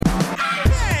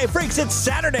Freaks, it's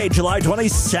Saturday, July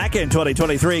 22nd,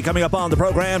 2023. Coming up on the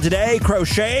program today,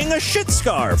 crocheting a shit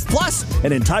scarf. Plus,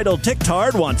 an entitled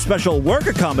ticktard wants special work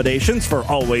accommodations for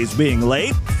always being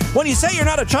late. When you say you're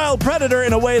not a child predator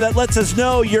in a way that lets us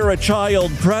know you're a child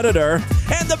predator.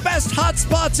 And the best hot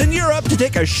spots in Europe to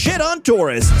take a shit on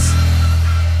tourists.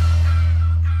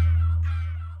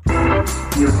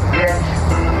 You bitch.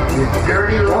 You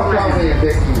dirty little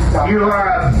man. You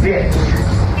are a bitch.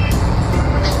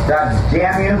 God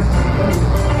damn you.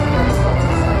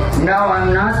 No,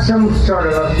 I'm not some sort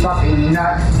of a fucking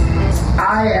nut.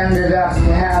 I ended up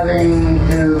having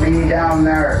to be down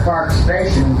there at Park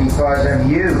Station because of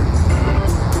you.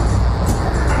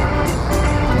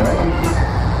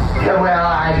 Well,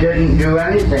 I didn't do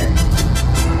anything.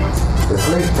 The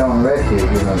police don't arrest you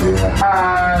if you don't do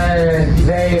that.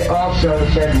 They also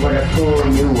said what a fool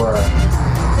you were.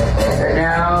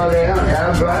 No, they don't.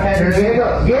 Go ahead and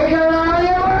giggle. Giggle all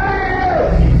you want to.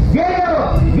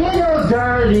 Giggle. Giggle,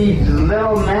 dirty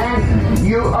little man.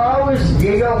 You always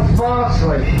giggle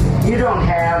falsely. You don't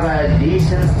have a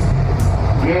decent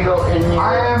giggle in you.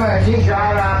 I am a decent.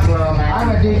 Shut up, little man. I'm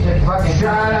a decent fucking.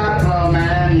 Shut up, little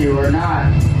man. You are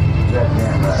not.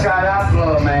 Right. Shut up,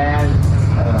 little man.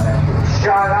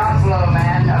 Shut up, little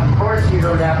man. Of course you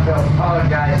don't have to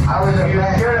apologize. I was a you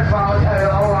man. should apologize.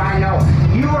 Oh, I know.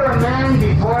 You were a man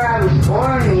before I was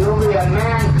born, and you'll be a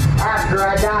man after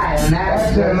I die. And that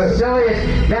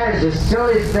is the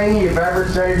silliest thing you've ever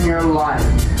said in your life.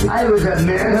 I was a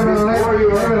man before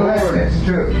you were born. It's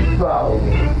true. Well,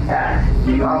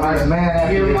 you must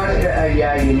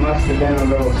have been a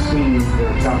little seized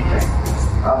or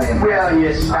something. Well,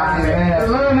 you stop it.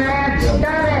 Little man, stop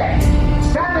it.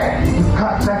 Stop it. You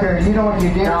cocksucker, you know what you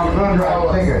did? No, you ruined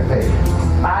our cigarette paper.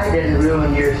 I didn't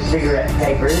ruin your cigarette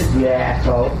papers, you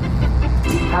asshole.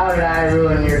 How did I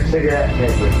ruin your cigarette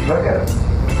papers? Look at them.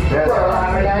 Well,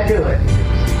 how did I do it?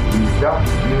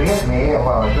 You hit me a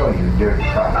while ago, you dirty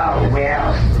cock. Oh,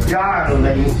 well,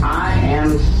 darling, I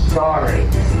am sorry.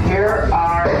 Here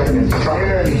are some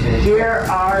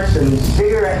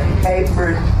cigarette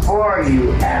papers for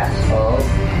you, asshole.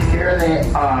 Here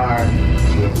they are.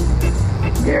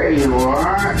 There you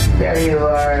are. There you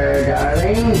are,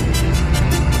 darling.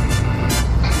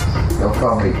 Don't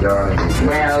call me darling.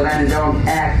 Well, then don't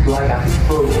act like a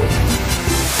fool.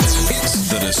 It's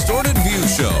the Distorted View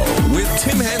Show with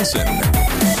Tim Henson.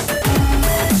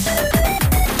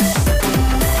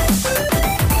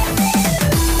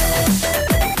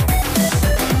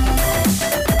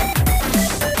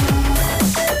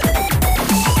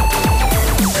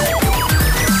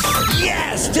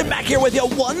 Yes, Tim back here with you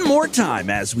one more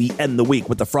time as we end the week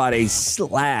with the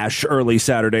Friday/early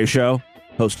Saturday show.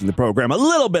 Hosting the program a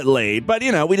little bit late, but,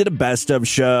 you know, we did a best of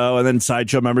show, and then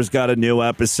Sideshow members got a new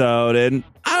episode, and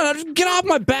I don't know, just get off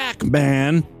my back,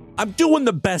 man. I'm doing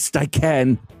the best I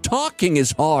can. Talking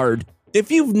is hard.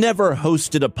 If you've never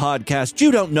hosted a podcast,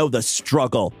 you don't know the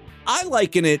struggle. I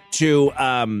liken it to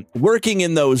working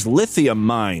in those lithium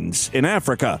mines in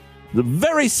Africa. The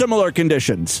very similar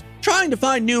conditions. Trying to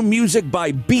find new music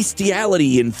by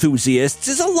bestiality enthusiasts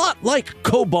is a lot like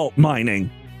cobalt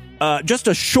mining. Just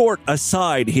a short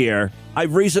aside here.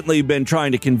 I've recently been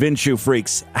trying to convince you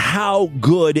freaks how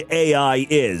good AI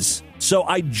is. So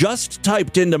I just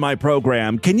typed into my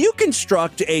program, can you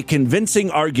construct a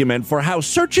convincing argument for how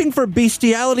searching for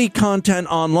bestiality content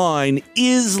online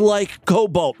is like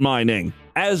cobalt mining?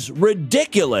 As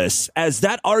ridiculous as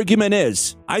that argument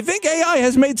is, I think AI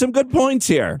has made some good points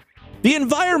here. The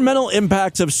environmental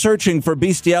impacts of searching for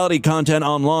bestiality content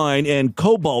online and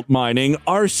cobalt mining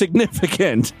are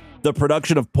significant. The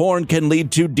production of porn can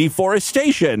lead to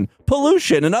deforestation,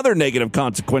 pollution, and other negative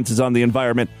consequences on the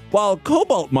environment, while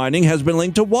cobalt mining has been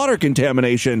linked to water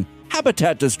contamination,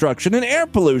 habitat destruction, and air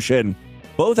pollution.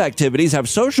 Both activities have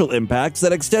social impacts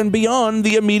that extend beyond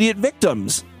the immediate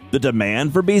victims. The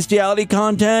demand for bestiality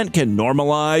content can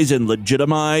normalize and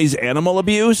legitimize animal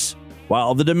abuse,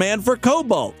 while the demand for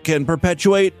cobalt can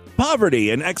perpetuate poverty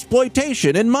and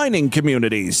exploitation in mining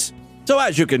communities. So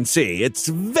as you can see, it's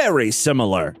very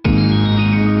similar.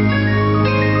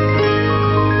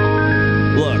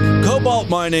 Look, cobalt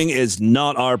mining is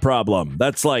not our problem.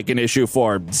 That's like an issue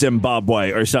for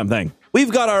Zimbabwe or something.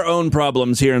 We've got our own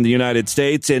problems here in the United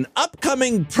States. An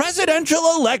upcoming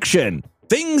presidential election.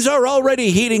 Things are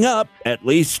already heating up, at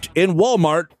least in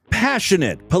Walmart.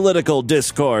 Passionate political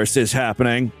discourse is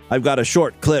happening. I've got a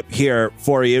short clip here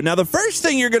for you. Now, the first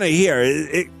thing you're going to hear,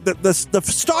 the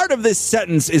start of this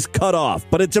sentence is cut off,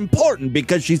 but it's important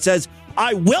because she says,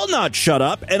 I will not shut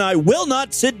up and I will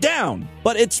not sit down.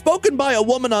 But it's spoken by a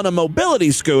woman on a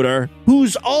mobility scooter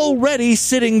who's already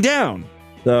sitting down.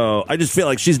 So I just feel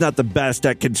like she's not the best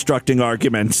at constructing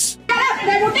arguments. And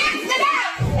I will dance it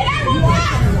out! And I will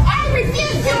not! I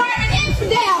refuse to! I'm an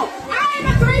infidel! I am a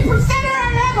 3%er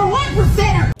and I'm a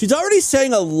 1%er! She's already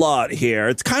saying a lot here.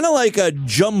 It's kind of like a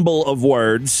jumble of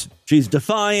words. She's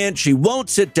defiant. She won't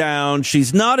sit down.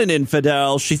 She's not an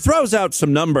infidel. She throws out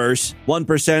some numbers. 1%,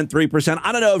 3%.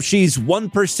 I don't know if she's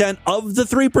 1% of the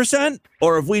 3%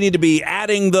 or if we need to be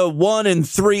adding the 1 and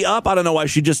 3 up. I don't know why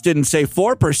she just didn't say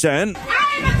 4%.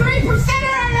 I am a 3%er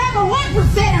and I'm a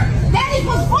 1%er. That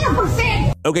equals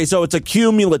 4%. Okay, so it's a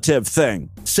cumulative thing.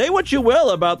 Say what you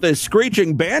will about this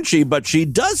screeching banshee, but she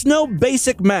does know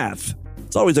basic math.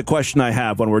 It's always a question I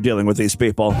have when we're dealing with these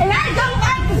people. And I don't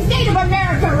like the state of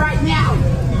America right now.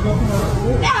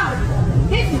 No,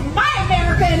 this is my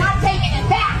America and I'm taking it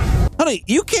back. Honey,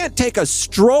 you can't take a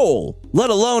stroll, let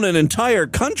alone an entire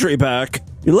country back.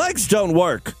 Your legs don't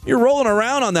work. You're rolling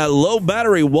around on that low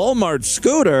battery Walmart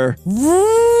scooter.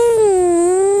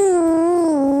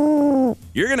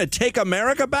 You're gonna take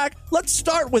America back? Let's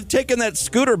start with taking that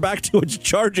scooter back to its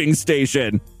charging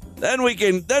station. Then we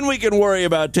can worry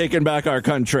about taking back our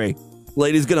country.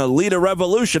 Lady's gonna lead a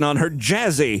revolution on her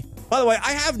jazzy. By the way,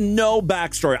 I have no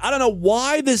backstory. I don't know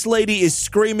why this lady is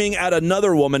screaming at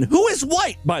another woman who is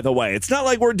white, by the way. It's not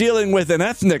like we're dealing with an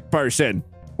ethnic person,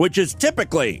 which is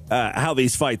typically how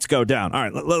these fights go down. All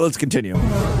right, let's continue. No,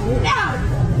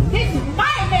 this is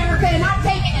my America and I'm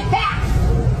taking it back.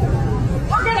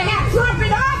 We're gonna have Trump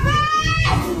in office.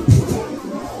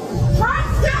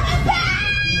 Trump's coming back.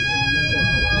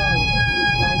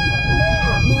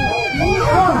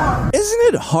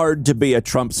 Isn't it hard to be a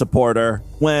Trump supporter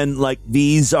when, like,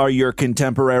 these are your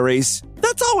contemporaries?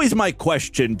 That's always my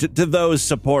question to those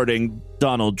supporting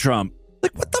Donald Trump.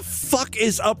 Like, what the fuck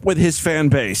is up with his fan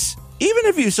base? Even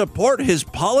if you support his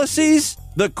policies,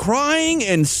 the crying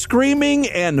and screaming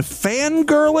and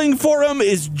fangirling for him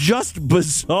is just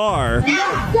bizarre. No!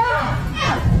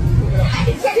 I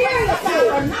can take my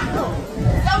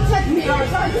don't touch me, or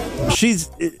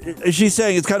She's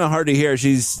saying it's kind of hard to hear.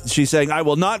 She's saying, I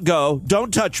will not go.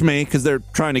 Don't touch me, because they're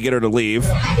trying to get her to leave.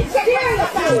 She's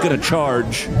going to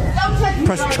charge.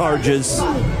 Press charges.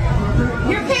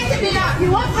 You're pissing me off.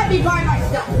 You won't let me buy my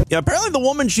stuff. Yeah, apparently the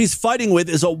woman she's fighting with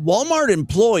is a Walmart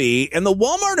employee, and the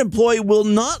Walmart employee will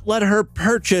not let her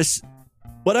purchase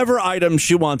whatever item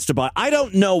she wants to buy. I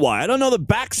don't know why. I don't know the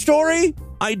backstory.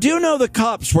 I do know the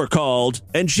cops were called,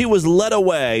 and she was led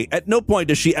away. At no point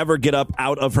does she ever get up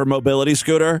out of her mobility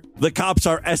scooter. The cops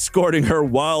are escorting her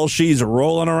while she's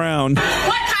rolling around. What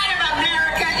kind of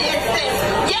America is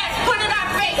this? Yes, put it on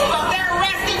Facebook. They're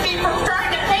arresting me for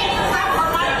trying to pay stuff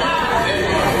for my job.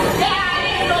 Yeah, I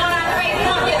didn't go on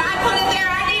Facebook, and I put it there.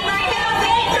 I need my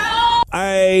help, Angel.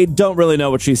 I don't really know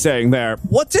what she's saying there.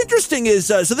 What's interesting is,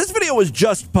 so this video was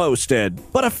just posted,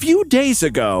 but a few days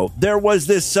ago, there was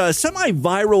this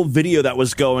semi-viral video that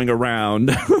was going around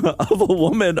of a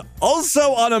woman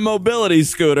also on a mobility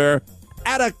scooter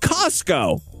at a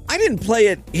Costco. I didn't play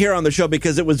it here on the show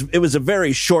because it was a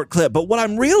very short clip, but what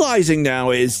I'm realizing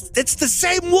now is it's the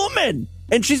same woman.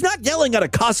 And she's not yelling at a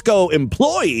Costco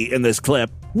employee in this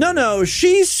clip. No,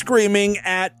 she's screaming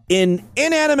at an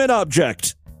inanimate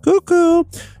object. Cuckoo.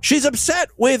 She's upset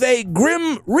with a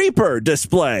Grim Reaper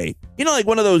display. You know, like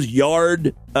one of those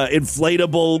yard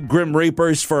inflatable Grim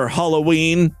Reapers for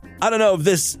Halloween. I don't know if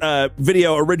this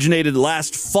video originated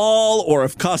last fall or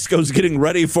if Costco's getting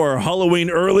ready for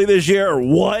Halloween early this year or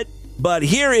what. But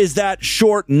here is that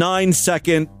short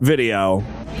 9-second video.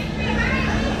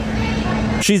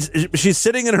 She's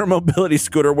sitting in her mobility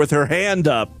scooter with her hand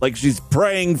up like she's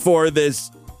praying for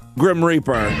this Grim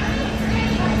Reaper.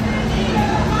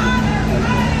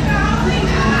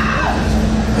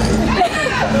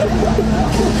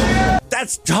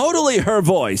 That's totally her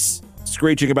voice.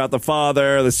 Screeching about the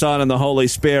Father, the Son, and the Holy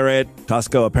Spirit.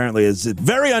 Costco apparently is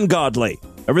very ungodly.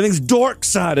 Everything's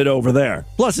dork-sided over there.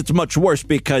 Plus, it's much worse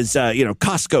because,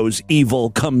 Costco's evil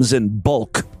comes in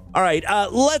bulk. All right,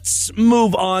 let's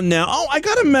move on now. Oh, I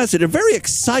got a message, a very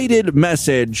excited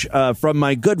message from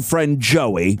my good friend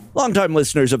Joey. Longtime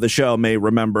listeners of the show may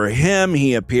remember him.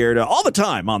 He appeared all the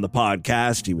time on the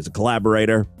podcast. He was a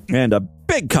collaborator and a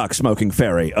big cock-smoking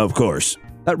fairy, of course.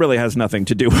 That really has nothing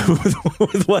to do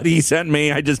with what he sent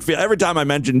me. I just feel every time I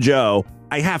mention Joe,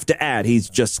 I have to add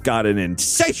he's just got an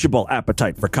insatiable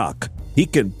appetite for cock. He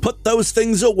can put those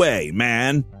things away,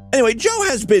 man. Anyway, Joe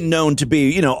has been known to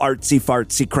be,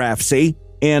 artsy-fartsy, craftsy.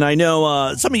 And I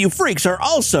know some of you freaks are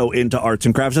also into arts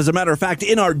and crafts. As a matter of fact,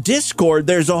 in our Discord,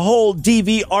 there's a whole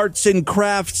DV Arts and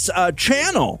Crafts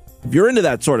channel, if you're into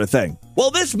that sort of thing. Well,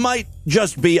 this might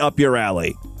just be up your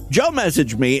alley. Joe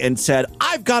messaged me and said,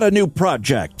 I've got a new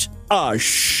project. a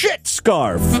shit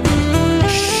scarf.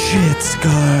 Shit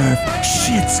scarf.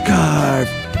 Shit scarf.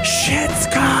 Shit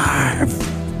scarf.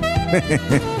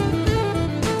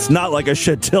 It's not like a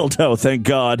shit dildo, thank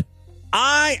God.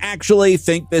 I actually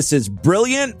think this is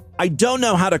brilliant. I don't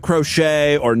know how to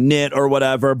crochet or knit or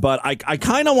whatever, but I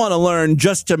kind of want to learn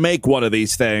just to make one of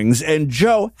these things. And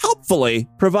Joe helpfully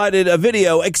provided a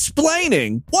video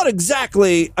explaining what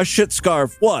exactly a shit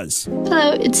scarf was.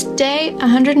 Hello, it's day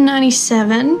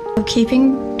 197 of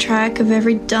keeping track of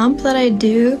every dump that I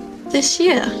do this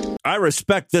year. I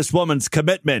respect this woman's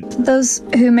commitment. For those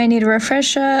who may need a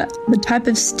refresher, the type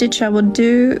of stitch I will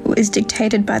do is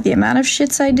dictated by the amount of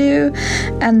shits I do,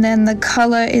 and then the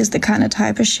color is the kind of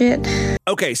type of shit.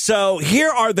 Okay, so here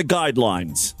are the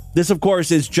guidelines. This, of course,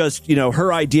 is just,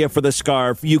 her idea for the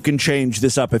scarf. You can change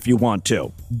this up if you want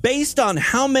to. Based on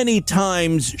how many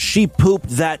times she pooped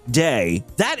that day,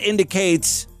 that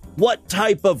indicates what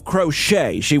type of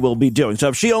crochet she will be doing. So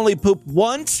if she only pooped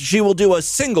once, she will do a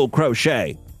single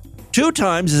crochet. 2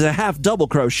 times is a half double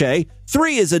crochet,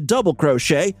 3 is a double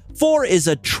crochet, 4 is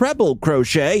a treble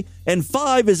crochet, and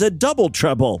 5 is a double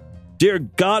treble. Dear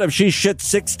God, if she shits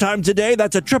 6 times a day,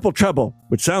 that's a triple treble,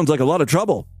 which sounds like a lot of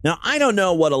trouble. Now, I don't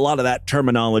know what a lot of that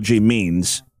terminology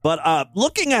means, but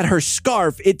looking at her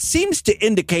scarf, it seems to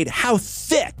indicate how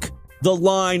thick the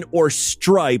line or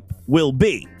stripe will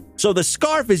be. So the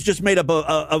scarf is just made up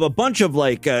of a bunch of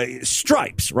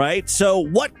stripes, right? So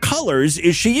what colors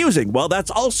is she using? Well, that's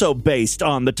also based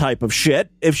on the type of shit.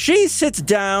 If she sits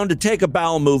down to take a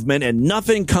bowel movement and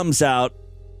nothing comes out,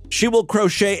 she will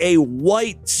crochet a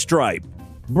white stripe.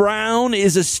 Brown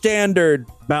is a standard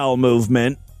bowel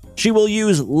movement. She will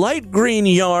use light green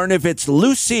yarn if it's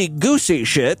loosey-goosey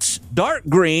shits. Dark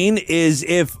green is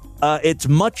if it's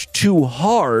much too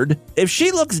hard. If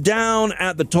she looks down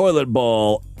at the toilet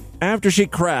bowl after she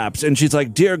craps and she's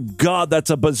like, dear God, that's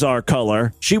a bizarre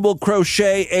color, she will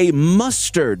crochet a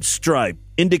mustard stripe,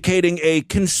 indicating a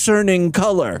concerning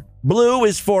color. Blue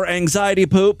is for anxiety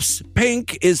poops,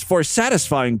 pink is for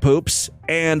satisfying poops,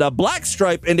 and a black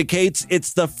stripe indicates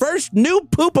it's the first new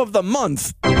poop of the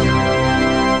month.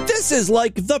 This is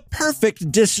like the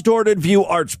perfect distorted view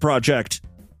arts project.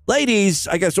 Ladies,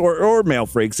 I guess, or male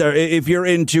freaks, if you're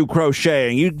into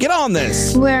crocheting, you get on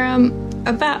this. We're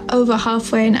about over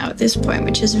halfway now at this point,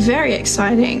 which is very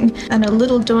exciting and a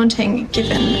little daunting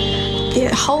given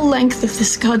the whole length of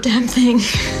this goddamn thing.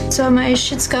 So my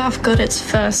shit scarf got its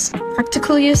first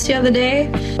practical use the other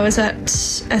day. I was at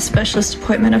a specialist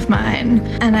appointment of mine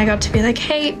and I got to be like,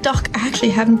 hey doc, I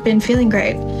actually haven't been feeling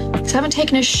great because I haven't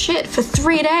taken a shit for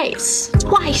 3 days.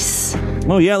 Twice.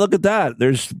 Oh yeah, look at that.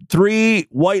 There's 3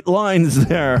 white lines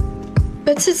there.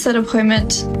 But since that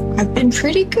appointment, I've been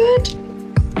pretty good.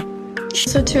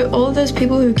 So to all those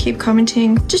people who keep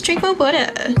commenting, just drink more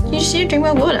water. You just need to drink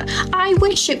more water. I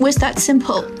wish it was that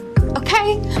simple.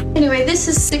 Okay? Anyway, this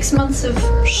is 6 months of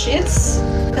shits,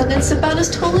 and it's about as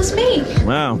tall as me.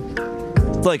 Wow.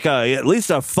 It's like at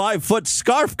least a 5-foot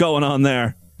scarf going on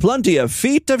there. Plenty of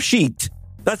feet of sheet.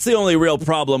 That's the only real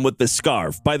problem with this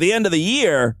scarf. By the end of the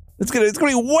year, it's gonna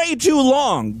be way too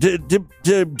long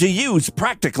to use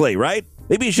practically, right?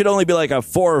 Maybe it should only be like a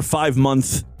 4 or 5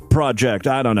 month project.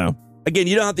 I don't know. Again,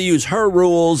 you don't have to use her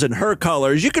rules and her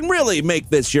colors. You can really make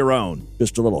this your own.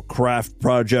 Just a little craft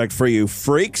project for you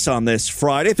freaks on this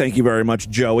Friday. Thank you very much,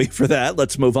 Joey, for that.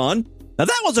 Let's move on. Now,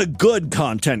 that was a good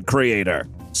content creator.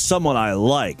 Someone I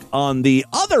like. On the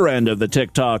other end of the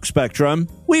TikTok spectrum,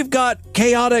 we've got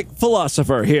Chaotic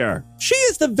Philosopher here. She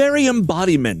is the very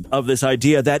embodiment of this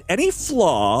idea that any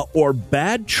flaw or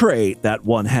bad trait that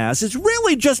one has is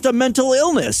really just a mental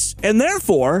illness, and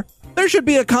therefore, there should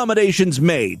be accommodations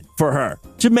made for her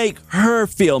to make her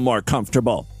feel more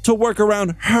comfortable, to work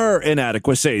around her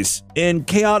inadequacies. In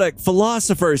Chaotic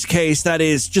Philosopher's case, that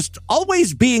is just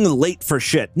always being late for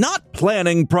shit, not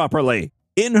planning properly.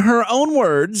 In her own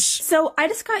words, so I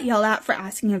just got yelled at for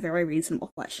asking a very reasonable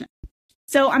question.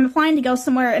 So I'm applying to go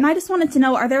somewhere, and I just wanted to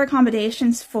know, are there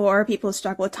accommodations for people who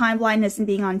struggle with time blindness and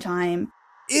being on time?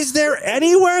 Is there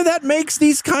anywhere that makes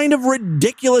these kind of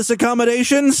ridiculous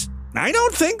accommodations? I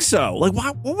don't think so. Like,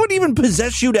 what would even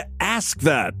possess you to ask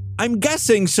that? I'm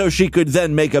guessing so she could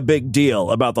then make a big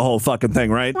deal about the whole fucking thing,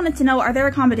 right? I wanted to know, are there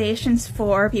accommodations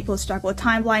for people who struggle with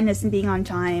time blindness and being on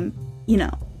time?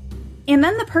 And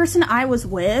then the person I was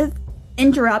with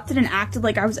interrupted and acted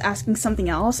like I was asking something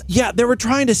else. Yeah, they were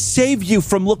trying to save you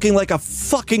from looking like a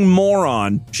fucking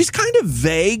moron. She's kind of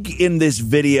vague in this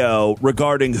video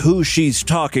regarding who she's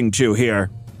talking to here.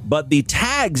 But the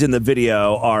tags in the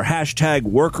video are hashtag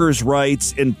workers'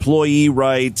 rights, employee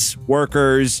rights,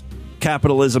 workers,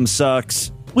 capitalism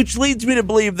sucks. which leads me to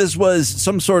believe this was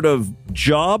some sort of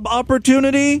job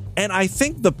opportunity. And I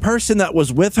think the person that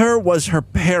was with her was her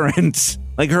parents.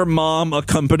 Like her mom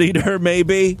accompanied her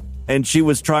maybe, and she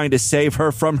was trying to save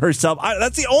her from herself.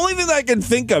 That's the only thing that I can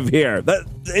think of here. That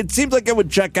it seems like it would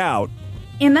check out.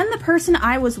 And then the person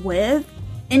I was with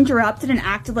interrupted and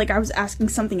acted like I was asking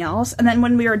something else. And then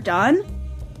when we were done,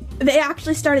 they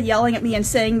actually started yelling at me and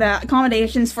saying that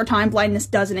accommodations for time blindness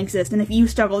doesn't exist. And if you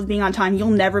struggle with being on time, you'll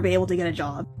never be able to get a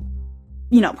job.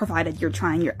 You know, provided you're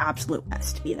trying your absolute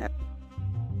best to be there.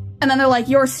 And then they're like,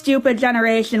 your stupid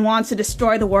generation wants to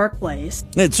destroy the workplace.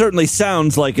 It certainly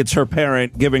sounds like it's her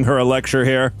parent giving her a lecture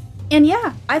here. And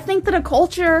yeah, I think that a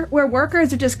culture where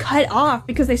workers are just cut off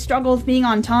because they struggle with being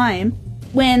on time,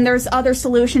 when there's other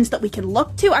solutions that we can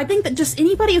look to, I think that just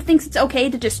anybody who thinks it's okay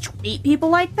to just treat people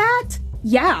like that,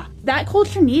 yeah, that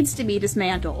culture needs to be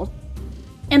dismantled.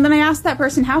 And then I asked that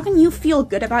person, how can you feel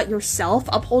good about yourself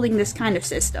upholding this kind of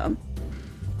system?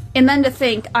 And then to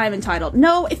think I'm entitled.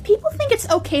 No, if people think it's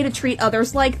okay to treat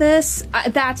others like this,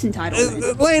 that's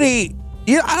entitlement. Lady,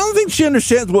 yeah, I don't think she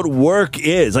understands what work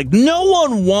is. Like, no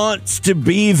one wants to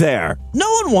be there. No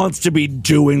one wants to be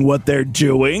doing what they're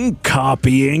doing,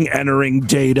 copying, entering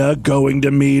data, going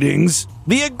to meetings.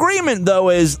 The agreement, though,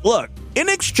 is, look, in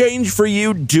exchange for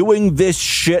you doing this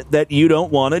shit that you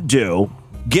don't want to do,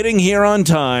 getting here on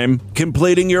time,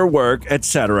 completing your work,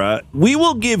 etc., we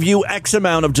will give you X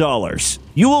amount of dollars.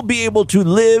 You will be able to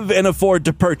live and afford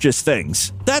to purchase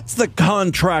things. That's the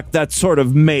contract that's sort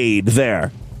of made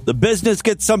there. The business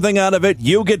gets something out of it.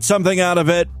 You get something out of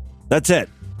it. That's it.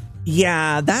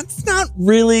 Yeah, that's not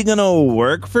really going to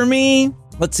work for me.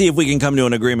 Let's see if we can come to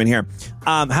an agreement here.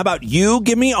 How about you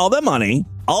give me all the money?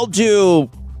 I'll do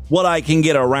what I can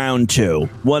get around to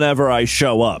whenever I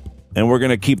show up. And we're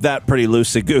going to keep that pretty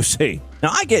loosey-goosey.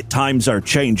 Now, I get times are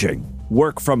changing.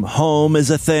 Work from home is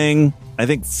a thing. I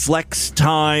think flex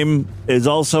time is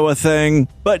also a thing.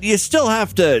 But you still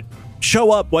have to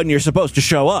show up when you're supposed to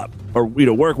show up. Or,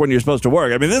 work when you're supposed to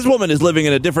work. I mean, this woman is living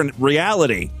in a different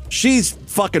reality. She's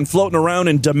fucking floating around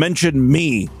in Dimension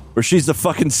Me, where she's the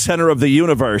fucking center of the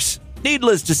universe.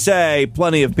 Needless to say,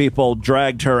 plenty of people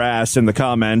dragged her ass in the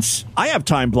comments. I have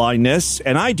time blindness,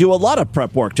 and I do a lot of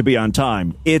prep work to be on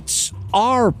time. It's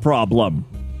our problem.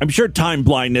 I'm sure time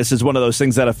blindness is one of those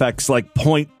things that affects like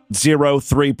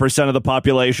 0.03% of the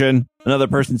population. Another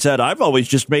person said, I've always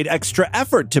just made extra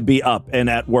effort to be up and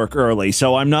at work early,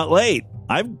 so I'm not late.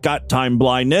 I've got time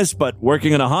blindness, but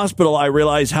working in a hospital, I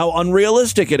realize how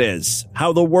unrealistic it is.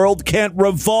 How the world can't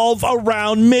revolve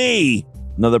around me.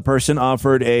 Another person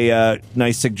offered a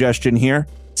nice suggestion here.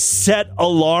 Set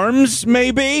alarms,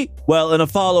 maybe? Well, in a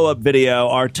follow-up video,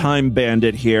 our time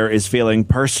bandit here is feeling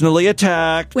personally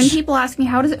attacked. When people ask me,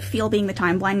 how does it feel being the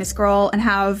time blindness girl and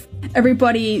have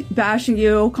everybody bashing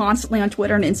you constantly on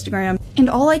Twitter and Instagram? And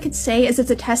all I could say is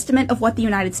it's a testament of what the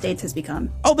United States has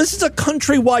become. Oh, this is a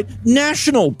countrywide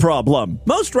national problem.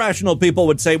 Most rational people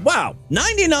would say, wow,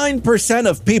 99%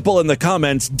 of people in the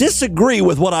comments disagree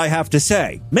with what I have to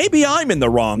say. Maybe I'm in the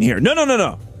wrong here.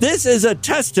 No. This is a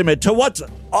testament to what's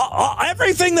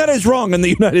everything that is wrong in the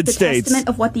United States. The testament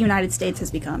of what the United States has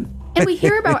become. And we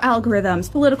hear about algorithms,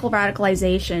 political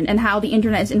radicalization, and how the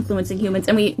internet is influencing humans,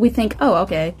 and we think, oh,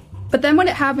 okay. But then when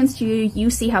it happens to you, you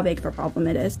see how big of a problem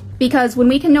it is. Because when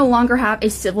we can no longer have a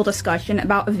civil discussion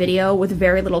about a video with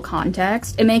very little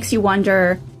context, it makes you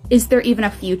wonder, is there even a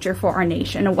future for our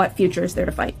nation, and what future is there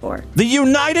to fight for? The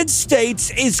United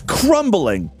States is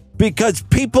crumbling because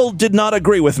people did not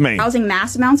agree with me. Causing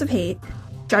mass amounts of hate,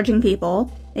 judging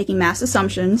people, making mass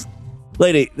assumptions.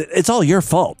 Lady, it's all your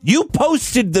fault. You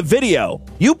posted the video.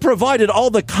 You provided all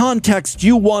the context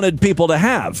you wanted people to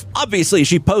have. Obviously,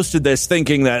 she posted this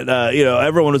thinking that,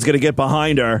 everyone was going to get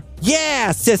behind her.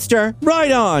 Yeah, sister,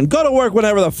 right on. Go to work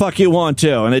whenever the fuck you want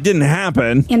to. And it didn't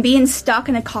happen. And being stuck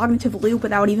in a cognitive loop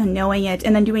without even knowing it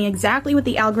and then doing exactly what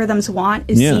the algorithms want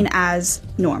is seen as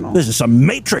normal. This is some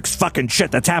Matrix fucking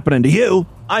shit that's happening to you.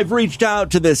 I've reached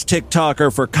out to this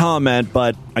TikToker for comment,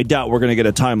 but I doubt we're going to get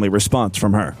a timely response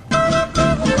from her.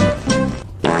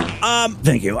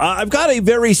 Thank you. I've got a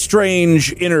very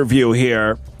strange interview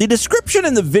here. The description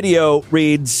in the video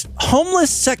reads, homeless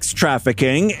sex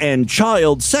trafficking and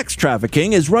child sex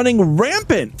trafficking is running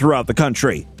rampant throughout the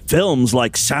country. Films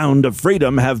like Sound of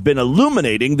Freedom have been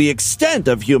illuminating the extent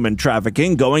of human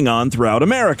trafficking going on throughout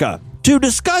America. To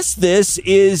discuss this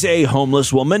is a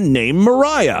homeless woman named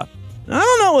Mariah. I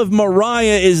don't know if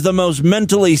Mariah is the most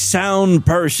mentally sound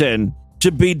person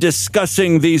to be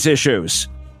discussing these issues.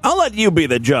 I'll let you be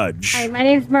the judge. Hi, my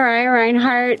name's Mariah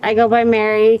Reinhart. I go by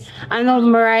Mary. I'm the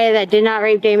Mariah that did not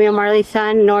rape Damian Marley's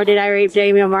son, nor did I rape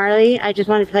Damian Marley. I just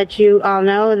wanted to let you all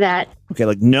know that Okay,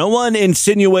 like no one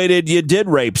insinuated you did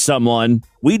rape someone.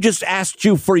 We just asked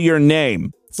you for your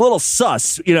name. It's a little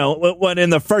sus, when in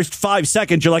the first 5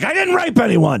 seconds you're like, I didn't rape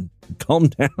anyone. Calm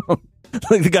down.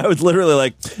 Like the guy was literally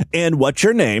like, and what's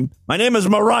your name? My name is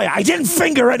Mariah. I didn't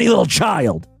finger any little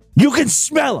child. You can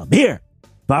smell him. Here.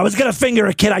 If I was going to finger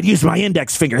a kid, I'd use my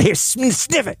index finger. Here,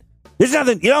 sniff it. There's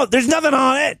nothing, there's nothing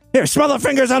on it. Here, smell the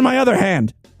fingers on my other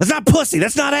hand. That's not pussy.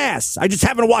 That's not ass. I just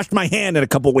haven't washed my hand in a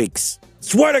couple weeks.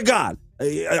 Swear to God.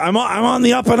 I'm on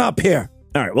the up and up here.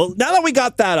 All right, well, now that we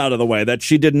got that out of the way, that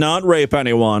she did not rape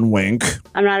anyone, wink.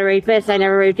 I'm not a rapist. I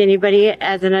never raped anybody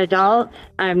as an adult.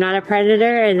 I'm not a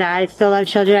predator, and I still love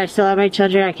children. I still love my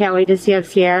children. I can't wait to see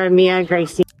Sierra, Mia, and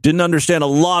Gracie. Didn't understand a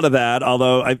lot of that,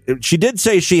 although she did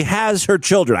say she has her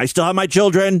children. I still have my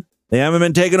children. They haven't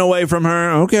been taken away from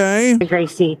her. Okay.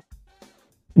 Gracie.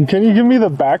 Can you give me the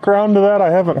background to that? I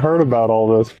haven't heard about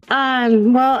all this.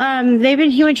 They've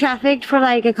been human trafficked for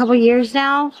like a couple years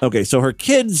now. Okay, so her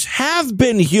kids have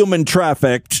been human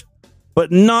trafficked,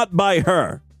 but not by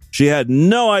her. She had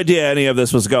no idea any of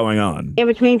this was going on. In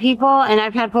between people, and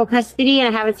I've had full custody,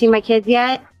 and I haven't seen my kids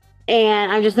yet,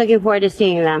 and I'm just looking forward to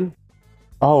seeing them.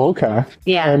 Oh, okay.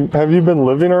 Yeah. And have you been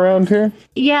living around here?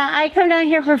 Yeah, I come down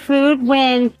here for food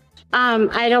when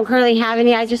I don't currently have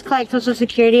any. I just collect Social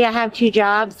Security. I have 2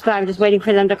 jobs, but I'm just waiting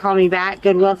for them to call me back.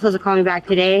 Goodwill's supposed to call me back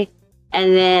today.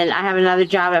 And then I have another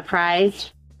job at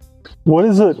Prize. What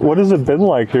is it been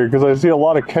like here? Because I see a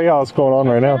lot of chaos going on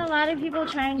right now. A lot of people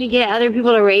trying to get other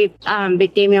people to rape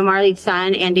Big Damian Marley's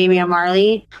son and Damian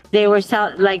Marley. They were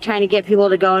trying to get people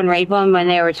to go and rape them when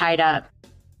they were tied up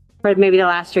for maybe the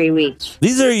last 3 weeks.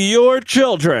 These are your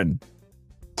children.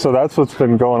 So that's what's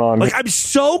been going on. Like, I'm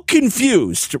so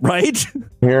confused, right?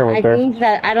 Here, I think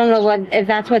that, I don't know if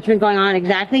that's what's been going on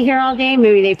exactly here all day.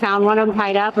 Maybe they found one of them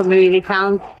tied up, or maybe they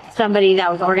found somebody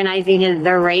that was organizing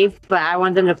their rape, but I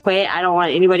want them to quit. I don't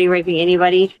want anybody raping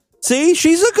anybody. See,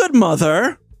 she's a good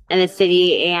mother. In the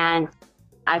city, and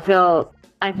I feel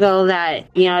that,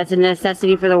 it's a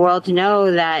necessity for the world to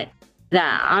know that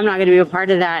I'm not going to be a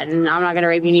part of that, and I'm not going to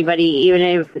rape anybody. Even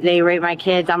if they rape my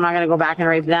kids, I'm not going to go back and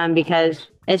rape them because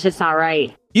it's just not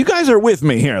right. You guys are with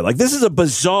me here. Like, this is a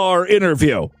bizarre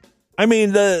interview. I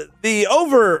mean, the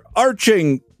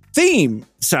overarching theme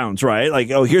sounds right. Like,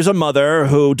 oh, here's a mother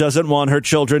who doesn't want her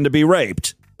children to be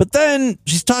raped. But then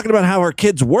she's talking about how her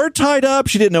kids were tied up.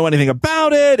 She didn't know anything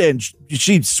about it. And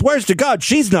she swears to God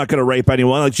she's not going to rape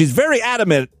anyone. Like, she's very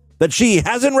adamant that she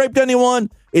hasn't raped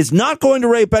anyone, is not going to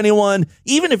rape anyone.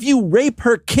 Even if you rape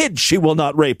her kids, she will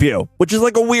not rape you, which is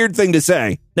like a weird thing to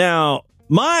say. Now,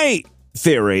 my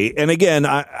theory, and again,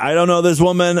 I don't know this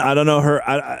woman. I don't know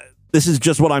her. This is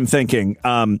just what I'm thinking.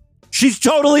 She's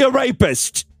totally a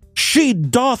rapist. She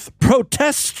doth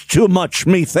protest too much,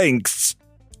 methinks.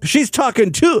 She's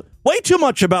talking way too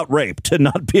much about rape to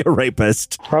not be a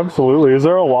rapist. Absolutely. Is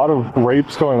there a lot of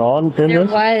rapes going on in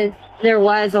this? There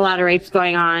was a lot of rapes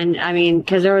going on. I mean,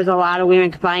 because there was a lot of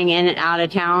women flying in and out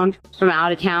of town,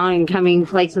 and coming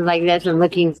places like this and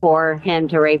looking for him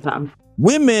to rape them.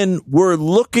 Women were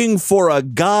looking for a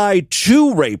guy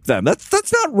to rape them.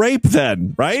 That's not rape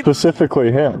then, right?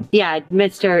 Specifically him. Yeah,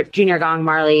 Mr. Junior Gong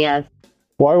Marley, yes.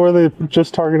 Why were they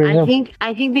just targeting him?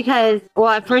 I think because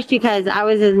I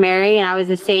was his Mary and I was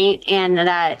a saint, and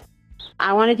that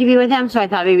I wanted to be with him, so I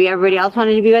thought maybe everybody else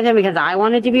wanted to be with him because I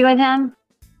wanted to be with him.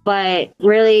 But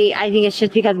really, I think it's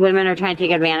just because women are trying to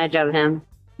take advantage of him.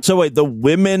 So wait, the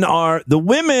women are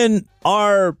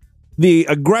the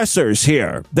aggressors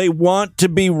here. They want to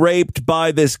be raped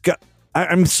by this guy.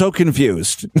 I'm so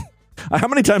confused. How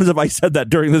many times have I said that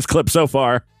during this clip so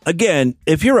far? Again,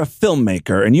 if you're a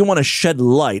filmmaker and you want to shed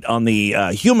light on the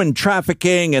human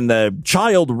trafficking and the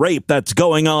child rape that's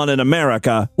going on in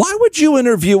America, why would you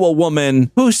interview a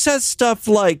woman who says stuff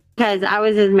like, because I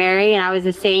was his Mary and I was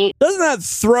a saint? Doesn't that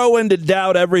throw into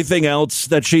doubt everything else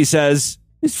that she says?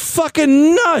 It's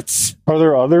fucking nuts. Are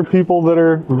there other people that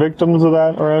are victims of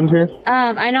that around here?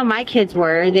 I know my kids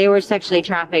were. They were sexually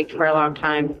trafficked for a long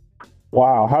time.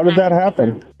 Wow. How did that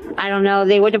happen? I don't know.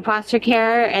 They went to foster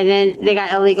care, and then they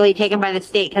got illegally taken by the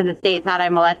state because the state thought I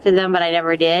molested them, but I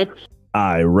never did.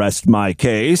 I rest my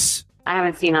case. I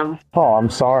haven't seen them. Oh, I'm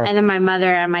sorry. And then my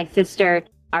mother and my sister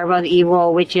are both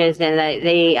evil witches, and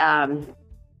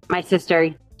my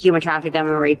sister human trafficked them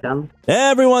and raped them.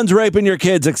 Everyone's raping your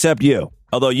kids except you.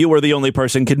 Although you were the only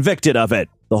person convicted of it.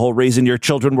 The whole reason your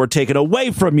children were taken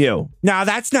away from you. No,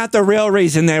 that's not the real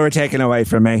reason they were taken away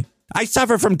from me. I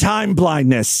suffer from time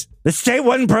blindness. The state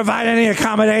wouldn't provide any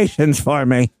accommodations for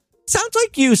me. Sounds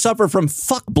like you suffer from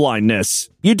fuck blindness.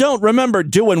 You don't remember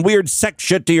doing weird sex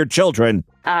shit to your children.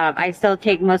 I still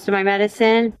take most of my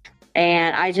medicine.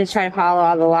 And I just try to follow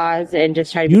all the laws and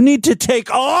just try to. You need to take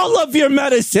all of your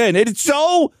medicine. It's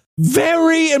so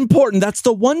very important. That's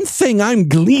the one thing I'm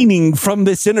gleaning from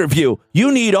this interview.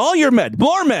 You need all your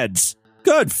more meds.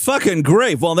 Good fucking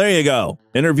grief. Well, there you go.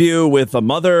 Interview with a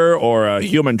mother or a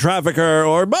human trafficker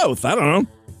or both. I don't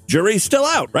know. Jury's still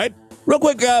out, right? Real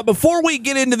quick, before we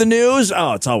get into the news,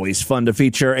 it's always fun to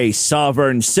feature a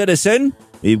sovereign citizen.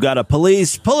 You've got a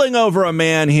police pulling over a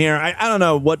man here. I don't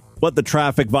know what the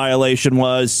traffic violation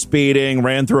was. Speeding,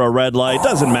 ran through a red light.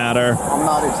 Doesn't matter. I'm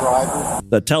not a driver.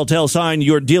 The telltale sign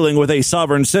you're dealing with a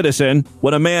sovereign citizen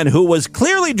when a man who was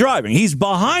clearly driving, he's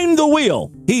behind the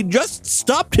wheel. He just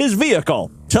stopped his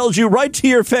vehicle. Tells you right to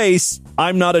your face,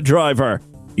 I'm not a driver.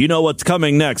 You know what's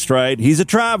coming next, right? He's a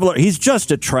traveler. He's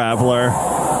just a traveler.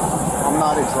 I'm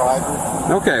not a driver.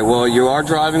 Okay, well, you are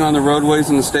driving on the roadways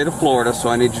in the state of Florida, so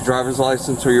I need your driver's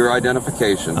license or your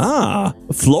identification.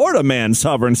 Florida man,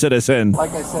 sovereign citizen.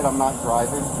 Like I said, I'm not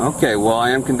driving. Okay, well, I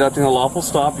am conducting a lawful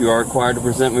stop. You are required to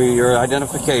present me your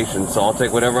identification, so I'll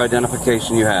take whatever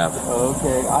identification you have.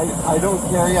 Okay, I don't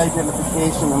carry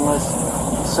identification unless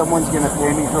someone's going to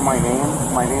pay me for my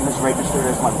name. My name is registered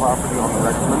as my property on the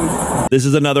record. This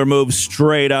is another move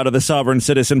straight out of the sovereign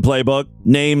citizen playbook.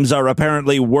 Names are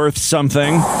apparently worth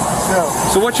something.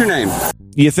 So what's your name?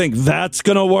 You think that's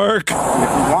gonna work? If you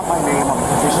want my name,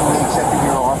 I'm conditionally accepting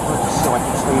your offer so I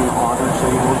can stay in honor so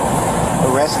you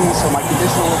will arrest me. So my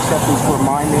conditional acceptance for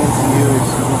my name to you is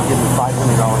you give me $500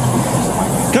 for use of my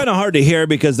name. Kind of hard to hear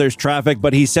because there's traffic,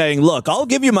 but he's saying, look, I'll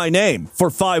give you my name for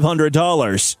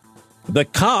 $500. The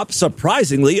cop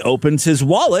surprisingly opens his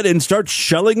wallet and starts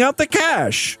shelling out the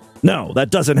cash. No, that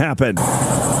doesn't happen.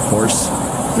 Of course.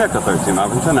 Metro 13,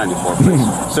 Auburn 1094,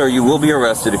 please. Sir, you will be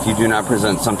arrested if you do not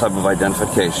present some type of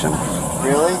identification.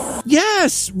 Really?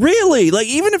 Yes, really. Like,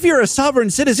 even if you're a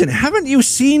sovereign citizen, haven't you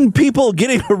seen people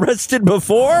getting arrested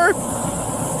before?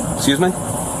 Excuse me?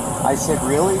 I said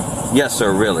really? Yes,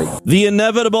 sir, really. The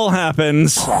inevitable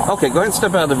happens. Okay, go ahead and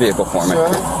step out of the vehicle for me. Sir,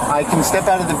 I can step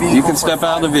out of the vehicle. You can step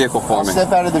out of the vehicle for me. I'll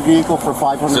step out of the vehicle for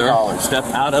 $500. Sir, step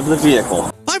out of the vehicle.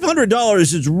 $500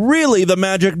 is really the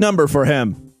magic number for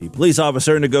him. The police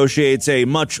officer negotiates a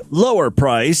much lower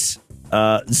price,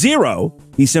 $0.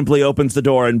 He simply opens the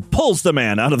door and pulls the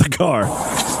man out of the car.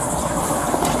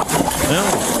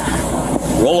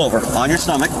 Well, roll over on your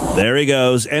stomach. There he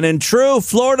goes. And in true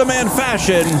Florida man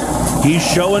fashion, he's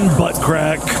showing butt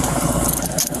crack.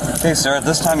 Okay, sir, at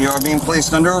this time you are being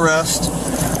placed under arrest.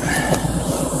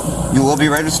 You will be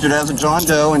registered as a John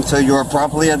Doe until you are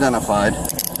properly identified.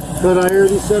 But I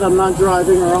already said I'm not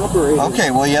driving or operating.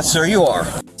 Okay, well, yes, sir, you are.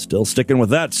 Still sticking with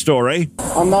that story.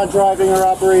 I'm not driving or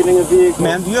operating a vehicle.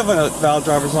 Ma'am, do you have a valid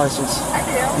driver's license?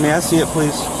 I do. May I see it,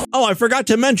 please? Oh, I forgot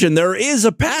to mention, there is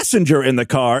a passenger in the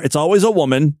car. It's always a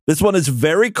woman. This one is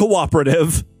very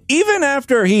cooperative. Even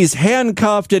after he's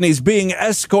handcuffed and he's being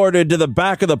escorted to the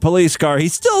back of the police car, he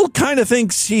still kind of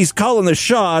thinks he's calling the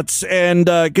shots and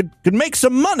could make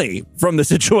some money from the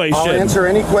situation. I'll answer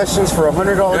any questions for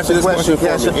 $100 a question.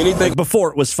 Cash anything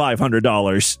before it was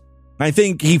 $500. I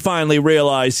think he finally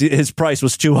realized his price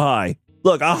was too high.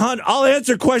 Look, I'll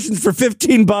answer questions for $15.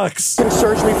 You can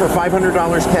search me for $500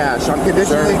 cash. I'm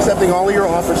conditionally accepting all of your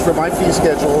offers for my fee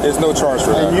schedule. There's no charge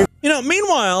for that. You know,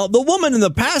 meanwhile, the woman in the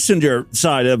passenger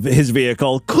side of his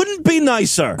vehicle couldn't be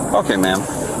nicer. Okay, ma'am.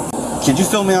 Could you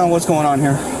fill me on what's going on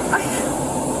here? I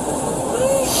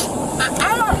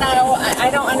don't know. I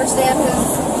don't understand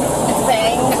his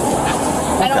thing.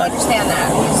 I don't understand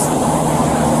that.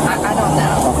 I don't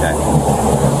know. Okay.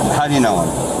 How do you know him?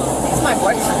 He's my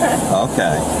boyfriend.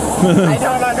 Okay. I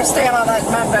don't understand all that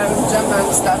mumbo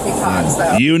jumbo stuff he talks,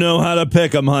 though. You know how to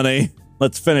pick them, honey.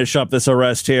 Let's finish up this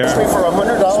arrest here. For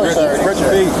 $100, Spread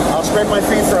your feet. I'll spread my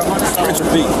feet for $100. Spread your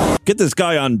feet. Get this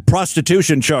guy on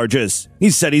prostitution charges. He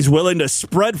said he's willing to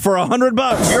spread for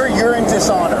 $100. You're in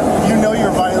dishonor. You know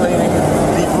you're violating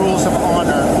the rules of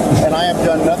honor, and I have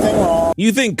done nothing wrong.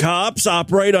 You think cops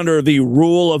operate under the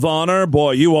rule of honor?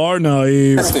 Boy, you are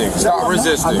naive. Stop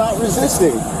resisting. I'm not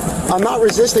resisting. I'm not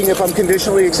resisting if I'm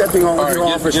conditionally accepting all of your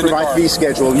offers for my fee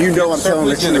schedule. You know I'm telling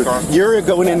the truth. You're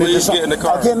going into this. Get in the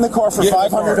car. I'll get in the car for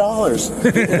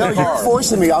 $500. No, you're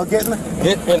forcing me. I'll get in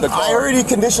the car. I already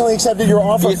conditionally accepted your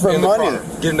offer for money.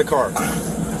 Get in the car.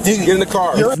 Get in the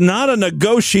car. It's not a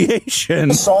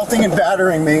negotiation. Assaulting and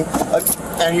battering me,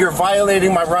 and you're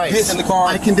violating my rights. Get in the car.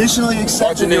 I conditionally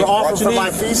accepted your offer for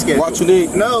my fee schedule. Watch your knee.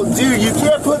 No, dude, you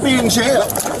can't put me in jail.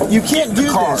 You can't do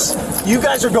this. You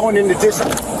guys are going into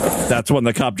discipline. That's when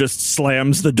the cop just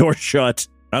slams the door shut.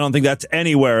 I don't think that's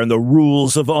anywhere in the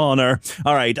rules of honor.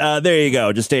 All right, there you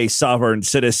go. Just a sovereign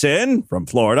citizen from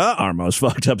Florida, our most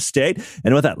fucked up state.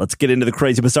 And with that, let's get into the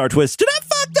crazy, bizarre twist to that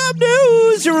fucked up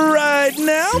news right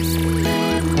now.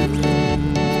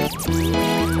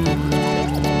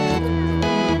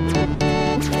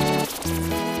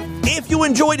 If you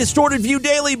enjoy Distorted View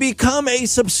Daily, become a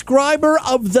subscriber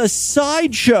of the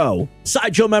Sideshow.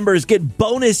 Sideshow members get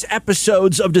bonus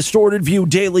episodes of Distorted View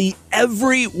Daily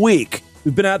every week.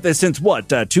 We've been at this since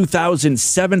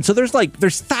 2007. So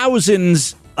there's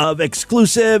thousands of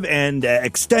exclusive and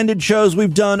extended shows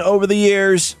we've done over the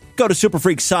years. Go to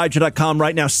superfreaksideshow.com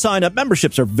right now. Sign up.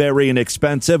 Memberships are very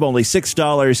inexpensive, only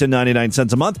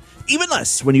 $6.99 a month. Even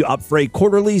less when you opt for a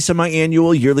quarterly,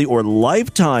 semi-annual, yearly, or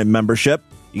lifetime membership.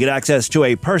 You get access to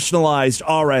a personalized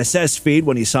RSS feed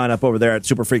when you sign up over there at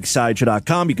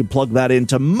superfreaksideshow.com. You can plug that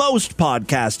into most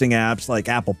podcasting apps like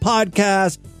Apple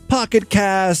Podcasts, Pocket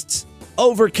Casts,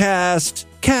 Overcast,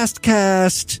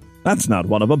 Castcast. That's not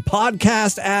one of them.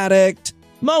 Podcast Addict.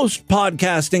 Most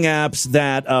podcasting apps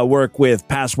that work with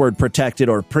password-protected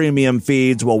or premium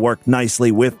feeds will work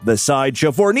nicely with the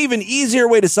Sideshow. For an even easier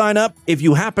way to sign up, if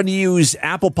you happen to use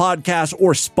Apple Podcasts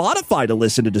or Spotify to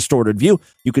listen to Distorted View,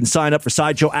 you can sign up for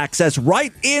Sideshow access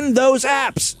right in those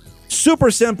apps. Super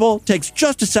simple, takes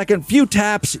just a second, few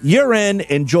taps, you're in,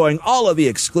 enjoying all of the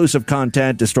exclusive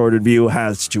content Distorted View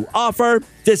has to offer.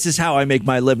 This is how I make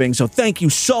my living, so thank you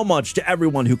so much to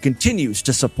everyone who continues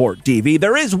to support DV.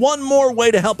 There is one more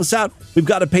way to help us out. We've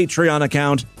got a Patreon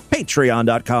account,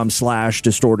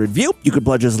 patreon.com/distortedview. You can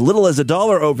pledge as little as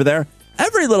 $1 over there.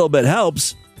 Every little bit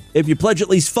helps. If you pledge at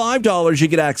least $5, you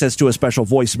get access to a special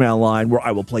voicemail line where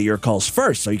I will play your calls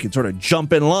first, so you can sort of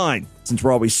jump in line since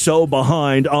we're always so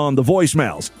behind on the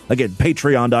voicemails. Again,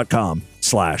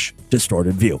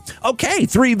 patreon.com/distortedview. Okay,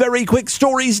 3 very quick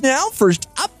stories now. First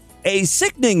up, a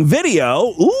sickening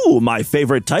video. Ooh, my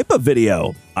favorite type of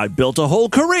video. I built a whole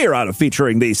career out of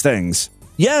featuring these things.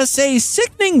 Yes, a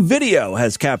sickening video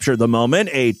has captured the moment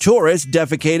a tourist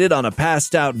defecated on a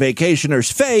passed-out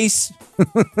vacationer's face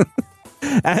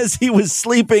as he was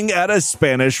sleeping at a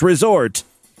Spanish resort.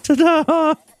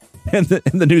 Ta-da! And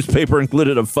the newspaper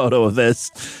included a photo of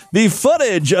this. The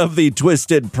footage of the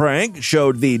twisted prank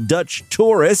showed the Dutch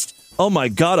tourist. Oh my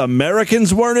God,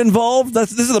 Americans weren't involved?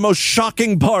 This is the most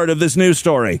shocking part of this news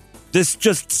story. This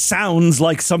just sounds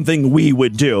like something we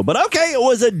would do. But okay, it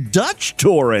was a Dutch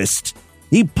tourist.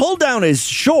 He pulled down his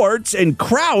shorts and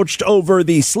crouched over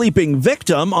the sleeping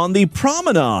victim on the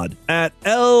promenade at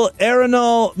El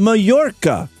Arenal,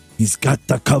 Mallorca. He's got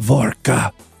the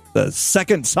Cavorca. The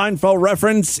second Seinfeld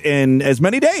reference in as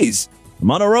many days.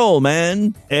 I'm on a roll,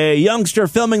 man. A youngster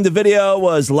filming the video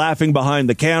was laughing behind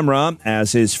the camera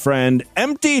as his friend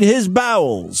emptied his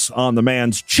bowels on the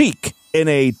man's cheek in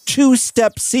a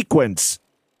 2-step sequence.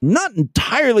 Not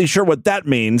entirely sure what that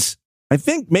means. I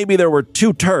think maybe there were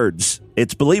 2 turds.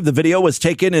 It's believed the video was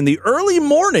taken in the early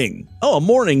morning. Oh, a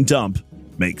morning dump.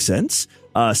 Makes sense.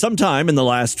 Sometime in the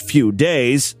last few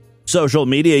days. Social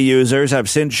media users have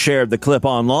since shared the clip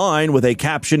online with a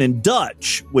caption in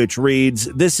Dutch, which reads,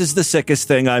 "This is the sickest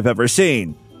thing I've ever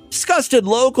seen." Disgusted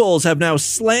locals have now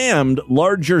slammed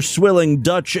larger swilling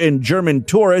Dutch and German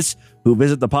tourists who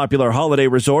visit the popular holiday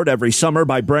resort every summer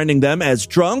by branding them as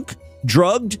drunk,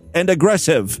 drugged, and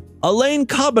aggressive. Elaine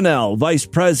Cabanel, vice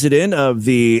president of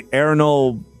the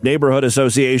Arenal Neighborhood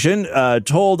Association,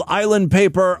 told island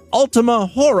paper Ultima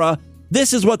Hora,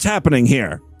 "This is what's happening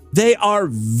here. They are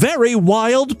very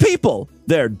wild people.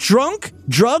 They're drunk,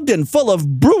 drugged, and full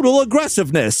of brutal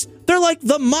aggressiveness. They're like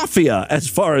the mafia as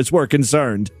far as we're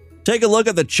concerned." Take a look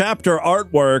at the chapter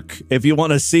artwork if you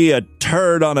want to see a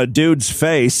turd on a dude's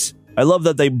face. I love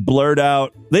that they didn't blur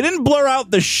out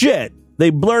the shit. They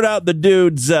blurred out the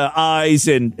dude's eyes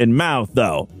and mouth,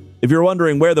 though. If you're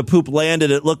wondering where the poop landed,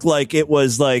 it looked like it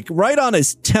was like right on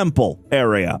his temple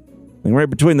area. Like right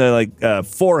between the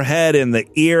forehead and the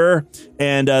ear.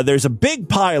 And there's a big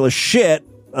pile of shit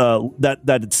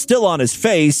that's still on his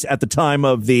face at the time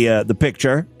of the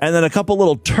picture. And then a couple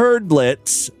little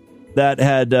turdlets that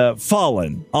had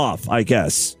fallen off, I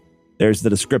guess. There's the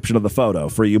description of the photo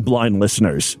for you blind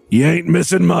listeners. You ain't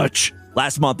missing much.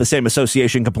 Last month, the same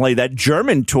association complained that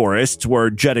German tourists were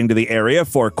jetting to the area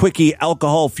for quickie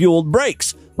alcohol-fueled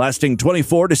breaks, lasting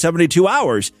 24 to 72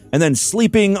 hours, and then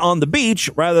sleeping on the beach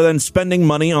rather than spending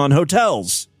money on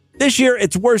hotels. This year,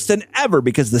 it's worse than ever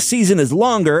because the season is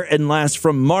longer and lasts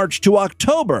from March to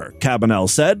October, Cabanel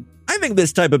said. I think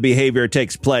this type of behavior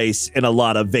takes place in a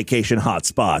lot of vacation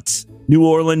hotspots. New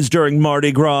Orleans during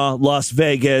Mardi Gras, Las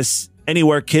Vegas,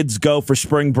 anywhere kids go for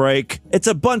spring break. It's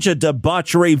a bunch of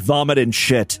debauchery, vomit, and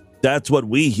shit. That's what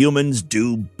we humans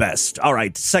do best. All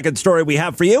right, second story we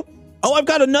have for you. Oh, I've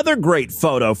got another great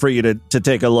photo for you to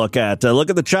take a look at. Look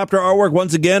at the chapter artwork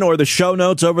once again, or the show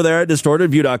notes over there at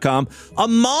distortedview.com. A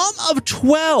mom of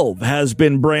 12 has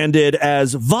been branded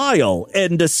as vile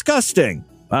and disgusting.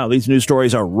 Wow, these news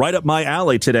stories are right up my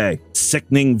alley today.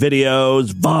 Sickening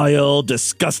videos, vile,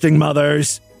 disgusting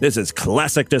mothers. This is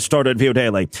classic Distorted View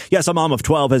Daily. Yes, a mom of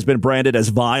 12 has been branded as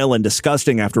vile and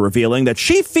disgusting after revealing that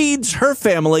she feeds her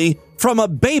family from a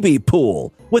baby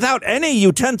pool without any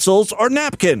utensils or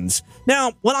napkins.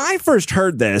 Now, when I first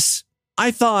heard this,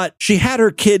 I thought she had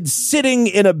her kids sitting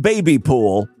in a baby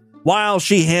pool while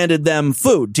she handed them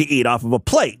food to eat off of a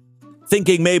plate,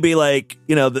 thinking maybe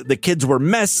the kids were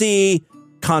messy,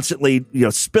 constantly,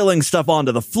 spilling stuff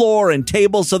onto the floor and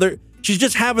tables. So she's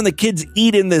just having the kids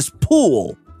eat in this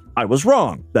pool. I was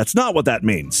wrong. That's not what that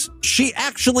means. She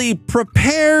actually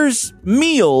prepares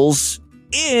meals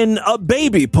in a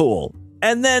baby pool.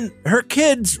 And then her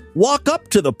kids walk up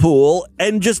to the pool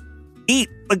and just eat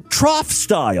like Trough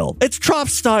style. It's Trough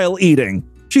style eating.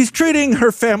 She's treating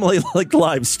her family like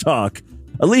livestock.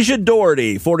 Alicia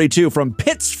Doherty, 42, from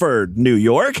Pittsford, New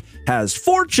York, has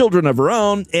 4 children of her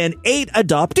own and 8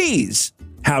 adoptees.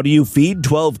 How do you feed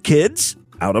 12 kids?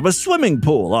 Out of a swimming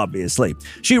pool, obviously.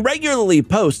 She regularly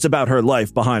posts about her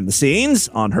life behind the scenes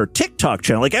on her TikTok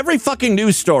channel. Like every fucking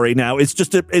news story now is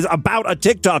about a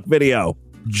TikTok video.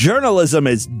 Journalism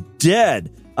is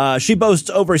dead. She boasts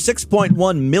over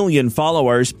 6.1 million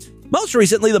followers. Most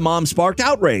recently, the mom sparked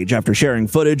outrage after sharing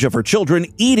footage of her children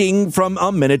eating from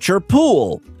a miniature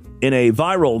pool. In a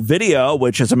viral video,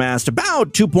 which has amassed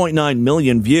about 2.9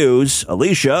 million views,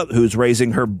 Alicia, who's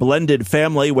raising her blended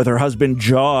family with her husband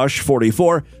Josh,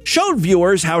 44, showed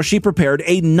viewers how she prepared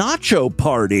a nacho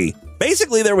party.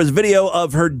 Basically, there was video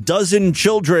of her dozen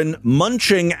children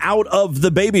munching out of the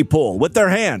baby pool with their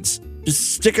hands,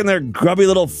 just sticking their grubby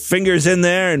little fingers in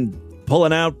there and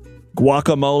pulling out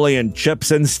guacamole and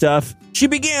chips and stuff. She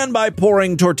began by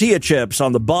pouring tortilla chips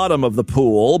on the bottom of the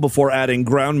pool before adding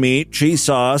ground meat, cheese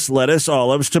sauce, lettuce,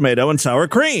 olives, tomato, and sour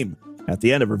cream. At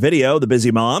the end of her video, the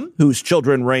busy mom, whose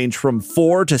children range from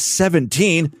 4 to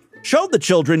 17, showed the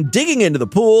children digging into the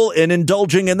pool and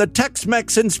indulging in the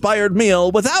Tex-Mex inspired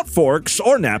meal without forks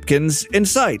or napkins in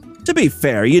sight. To be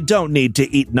fair, you don't need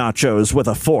to eat nachos with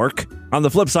a fork. On the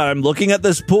flip side, I'm looking at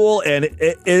this pool and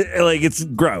it's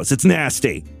gross. It's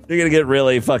nasty. You're going to get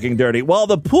really fucking dirty. While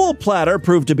the pool platter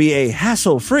proved to be a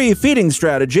hassle-free feeding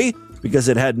strategy because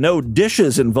it had no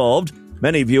dishes involved,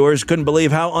 many viewers couldn't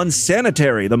believe how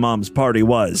unsanitary the mom's party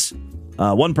was.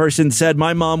 One person said,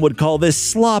 "My mom would call this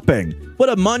slopping. What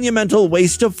a monumental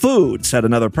waste of food," said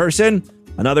another person.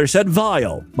 Another said,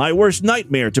 "Vile. My worst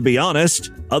nightmare, to be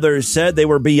honest." Others said they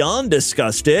were beyond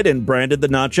disgusted and branded the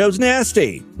nachos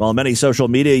nasty. While many social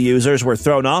media users were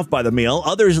thrown off by the meal,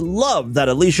 others loved that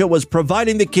Alicia was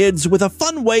providing the kids with a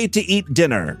fun way to eat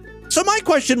dinner. So my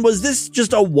question was, this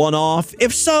just a one-off?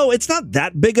 If so, it's not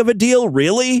that big of a deal,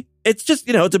 really. It's just,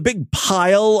 it's a big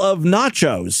pile of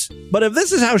nachos. But if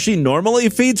this is how she normally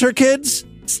feeds her kids,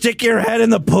 stick your head in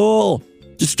the pool.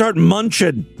 Just start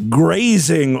munching,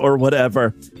 grazing, or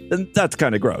whatever. And that's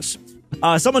kind of gross.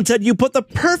 Someone said you put the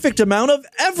perfect amount of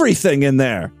everything in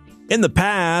there. In the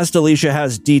past, Alicia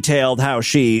has detailed how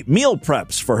she meal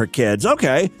preps for her kids.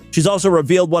 Okay. She's also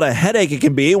revealed what a headache it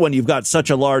can be when you've got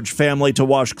such a large family to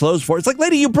wash clothes for. It's like,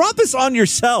 lady, you brought this on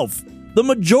yourself. The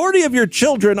majority of your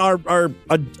children are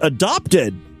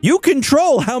adopted. You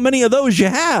control how many of those you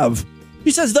have.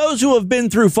 She says those who have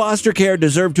been through foster care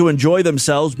deserve to enjoy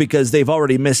themselves because they've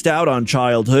already missed out on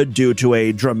childhood due to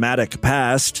a dramatic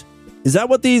past. Is that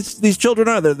what these children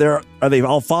are? Are they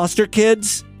all foster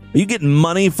kids? Are you getting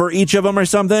money for each of them or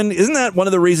something? Isn't that one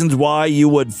of the reasons why you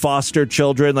would foster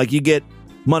children? Like you get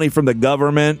money from the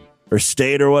government or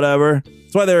state or whatever.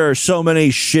 That's why there are so many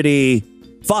shitty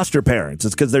foster parents.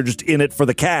 It's because they're just in it for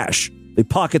the cash. They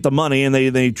pocket the money and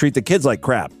they treat the kids like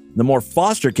crap. The more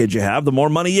foster kids you have, the more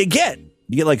money you get.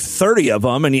 You get like 30 of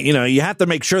them, and you have to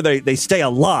make sure they stay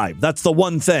alive. That's the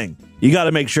one thing you got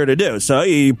to make sure to do. So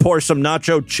you pour some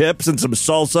nacho chips and some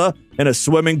salsa in a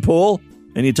swimming pool,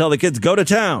 and you tell the kids, go to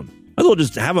town. Might as well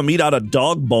just have them eat out of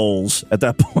dog bowls at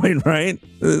that point, right?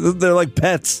 They're like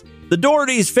pets. The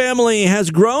Doherty's family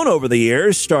has grown over the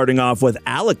years, starting off with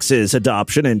Alex's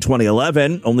adoption in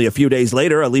 2011. Only a few days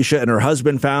later, Alicia and her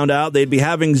husband found out they'd be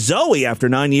having Zoe after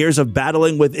 9 years of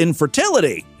battling with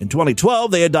infertility. In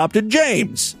 2012, they adopted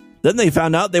James. Then they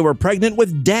found out they were pregnant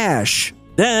with Dash.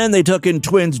 Then they took in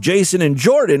twins Jason and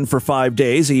Jordan for 5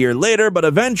 days a year later, but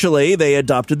eventually they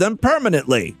adopted them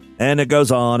permanently. And it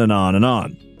goes on and on and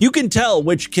on. You can tell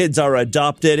which kids are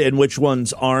adopted and which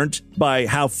ones aren't by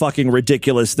how fucking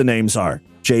ridiculous the names are.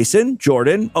 Jason,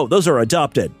 Jordan, oh, those are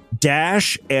adopted.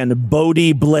 Dash and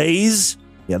Bodie Blaze,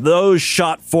 yeah, those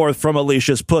shot forth from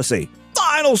Alicia's pussy.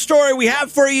 Final story we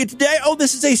have for you today. Oh,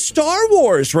 this is a Star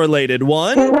Wars related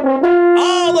one.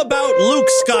 All about Luke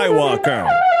Skywalker.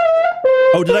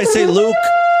 Oh, did I say Luke?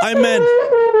 I meant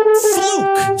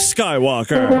Fluke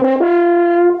Skywalker.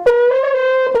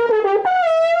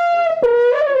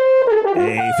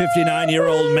 A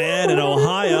 59-year-old man in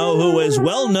Ohio who is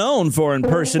well known for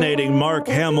impersonating Mark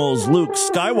Hamill's Luke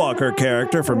Skywalker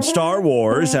character from Star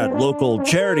Wars at local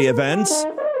charity events,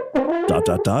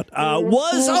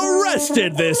 was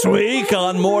arrested this week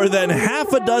on more than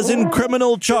half a dozen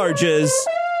criminal charges.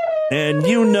 And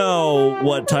you know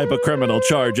what type of criminal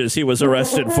charges he was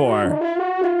arrested for.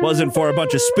 Wasn't for a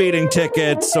bunch of speeding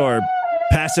tickets or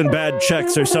passing bad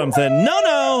checks or something.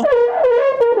 No.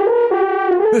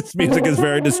 This music is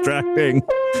very distracting.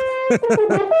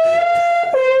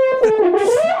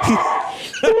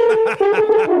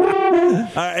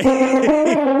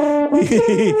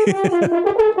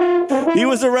 He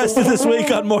was arrested this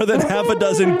week on more than half a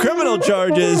dozen criminal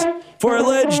charges for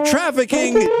alleged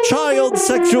trafficking child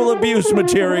sexual abuse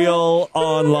material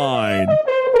online.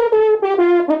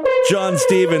 John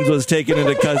Stevens was taken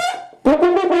into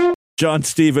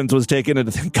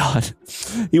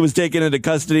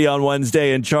custody on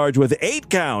Wednesday and charged with 8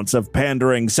 counts of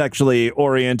pandering sexually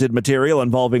oriented material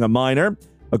involving a minor.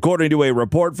 According to a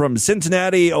report from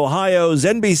Cincinnati, Ohio's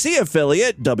NBC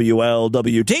affiliate,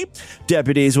 WLWT,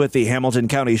 deputies with the Hamilton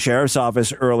County Sheriff's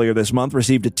Office earlier this month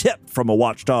received a tip from a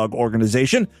watchdog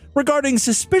organization regarding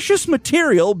suspicious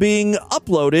material being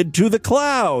uploaded to the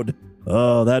cloud.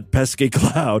 Oh, that pesky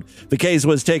cloud. The case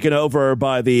was taken over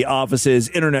by the office's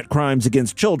Internet Crimes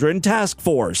Against Children Task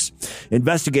Force.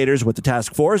 Investigators with the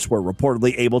task force were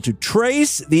reportedly able to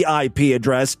trace the IP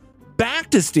address back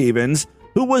to Stevens,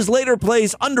 who was later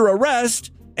placed under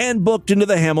arrest and booked into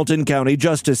the Hamilton County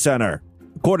Justice Center.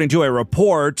 According to a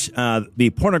report,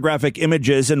 the pornographic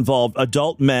images involved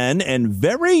adult men and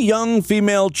very young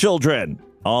female children,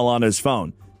 all on his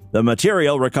phone. The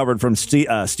material recovered from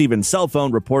Stevens' cell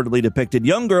phone reportedly depicted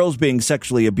young girls being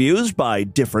sexually abused by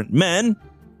different men.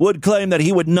 Wood claimed that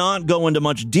he would not go into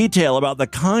much detail about the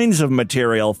kinds of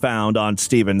material found on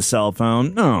Stevens' cell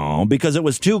phone. No, because it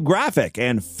was too graphic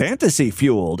and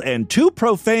fantasy-fueled and too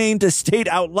profane to state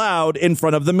out loud in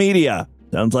front of the media.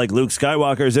 Sounds like Luke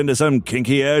Skywalker's into some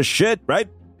kinky-ass shit, right?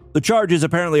 The charges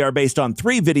apparently are based on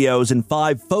 3 videos and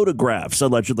 5 photographs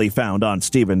allegedly found on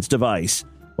Stevens' device.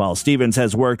 While Stevens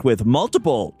has worked with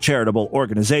multiple charitable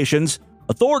organizations,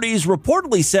 authorities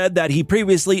reportedly said that he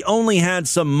previously only had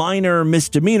some minor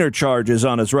misdemeanor charges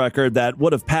on his record that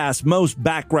would have passed most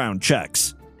background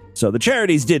checks. So the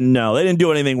charities didn't know. They didn't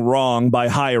do anything wrong by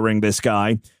hiring this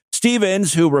guy.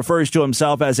 Stevens, who refers to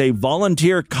himself as a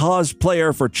volunteer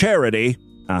cosplayer for charity,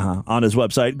 on his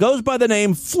website, goes by the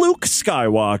name Fluke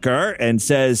Skywalker and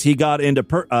says he got into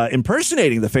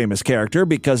impersonating the famous character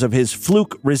because of his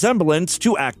fluke resemblance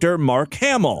to actor Mark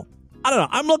Hamill. I don't know.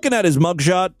 I'm looking at his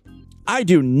mugshot. I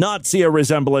do not see a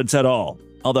resemblance at all.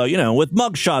 Although, with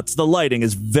mugshots, the lighting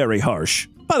is very harsh.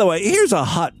 By the way, here's a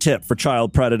hot tip for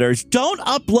child predators. Don't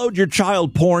upload your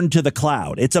child porn to the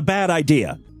cloud. It's a bad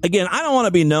idea. Again, I don't want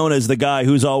to be known as the guy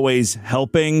who's always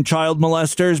helping child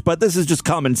molesters, but this is just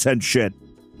common sense shit.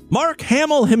 Mark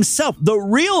Hamill himself, the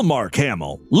real Mark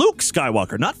Hamill, Luke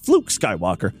Skywalker, not Fluke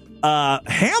Skywalker,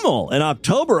 Hamill in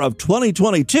October of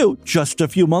 2022, just a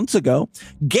few months ago,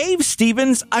 gave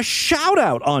Stevens a shout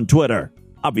out on Twitter.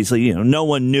 Obviously, no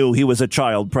one knew he was a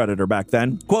child predator back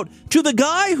then. Quote, "To the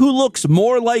guy who looks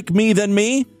more like me than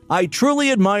me, I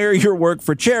truly admire your work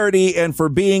for charity and for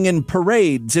being in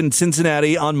parades in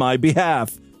Cincinnati on my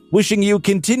behalf. Wishing you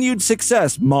continued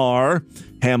success, Mar,"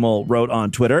 Hamill wrote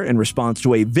on Twitter in response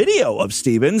to a video of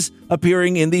Stevens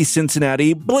appearing in the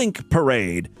Cincinnati Blink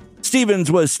Parade.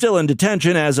 Stevens was still in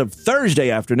detention as of Thursday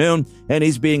afternoon, and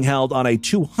he's being held on a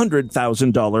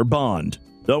 $200,000 bond.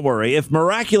 Don't worry, if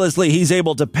miraculously he's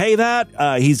able to pay that,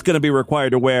 he's going to be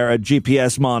required to wear a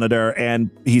GPS monitor, and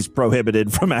he's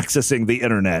prohibited from accessing the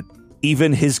internet.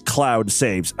 Even his cloud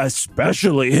saves,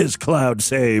 especially his cloud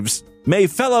saves. May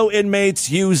fellow inmates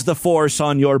use the force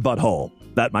on your butthole.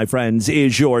 That, my friends,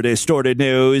 is your distorted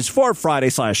news for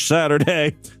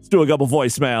Friday/Saturday. Let's do a couple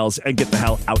voicemails and get the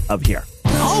hell out of here.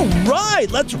 All right,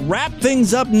 let's wrap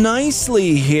things up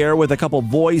nicely here with a couple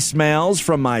voicemails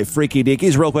from my freaky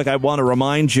deakies. Real quick, I want to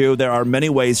remind you there are many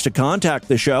ways to contact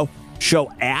the show.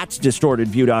 show at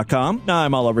distortedview.com. Now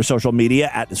I'm all over social media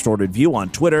at Distorted View on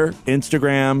Twitter,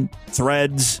 Instagram,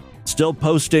 Threads. Still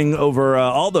posting over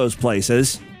all those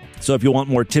places. So if you want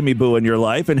more Timmy Boo in your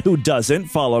life, and who doesn't,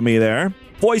 follow me there.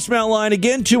 Voicemail line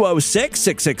again,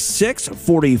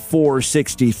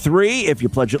 206-666-4463. If you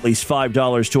pledge at least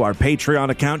 $5 to our Patreon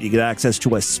account, you get access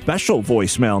to a special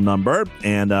voicemail number,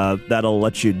 and that'll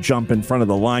let you jump in front of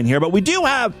the line here. But we do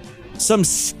have some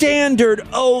standard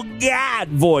oh god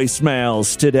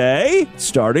voicemails today,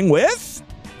 starting with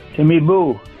Timmy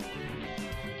Boo.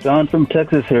 John from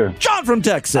Texas here. John from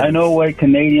Texas. I know why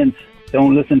Canadians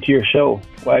don't listen to your show.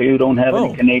 Why you don't have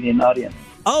any Canadian audience.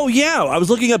 Oh, yeah. I was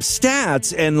looking up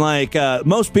stats, and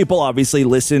most people obviously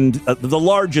listened. The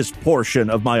largest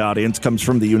portion of my audience comes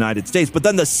from the United States, but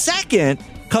then the second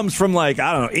comes from, I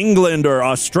don't know, England or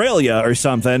Australia or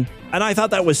something. And I thought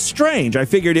that was strange. I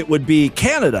figured it would be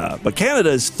Canada, but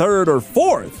Canada is third or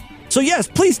fourth. So, yes,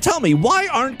 please tell me, why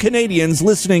aren't Canadians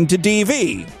listening to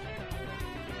DV?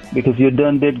 Because you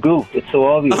done did goof. It's so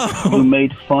obvious. You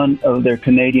made fun of their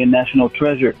Canadian national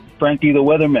treasure, Frankie the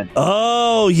Weatherman.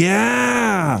 Oh,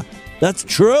 yeah. That's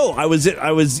true. I was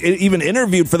even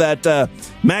interviewed for that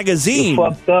magazine. You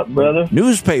fucked up, brother.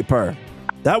 Newspaper.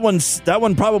 That one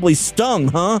probably stung,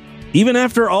 huh? Even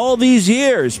after all these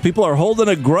years, people are holding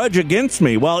a grudge against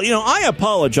me. Well, I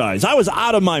apologize. I was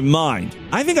out of my mind.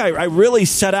 I think I really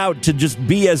set out to just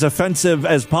be as offensive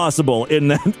as possible in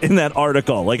that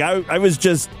article. I was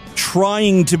just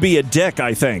trying to be a dick,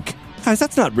 I think. Guys,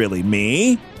 that's not really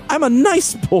me. I'm a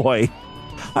nice boy.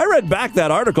 I read back that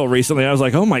article recently. I was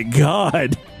like, oh my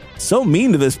God. So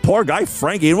mean to this poor guy,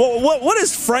 Frankie. What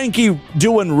is Frankie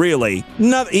doing, really?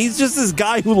 Nothing. He's just this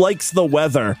guy who likes the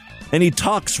weather. And he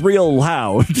talks real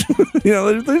loud.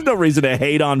 There's no reason to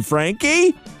hate on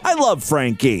Frankie. I love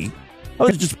Frankie. I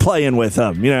was just playing with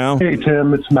him, Hey,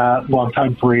 Tim, it's Matt,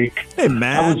 longtime freak. Hey,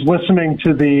 Matt. I was listening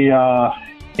to the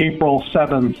April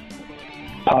 7th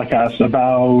podcast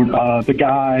about the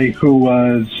guy who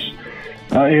was,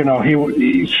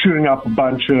 he's shooting up a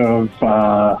bunch of,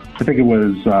 I think it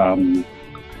was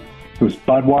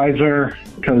Budweiser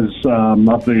because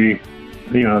of the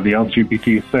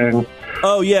LGBT thing.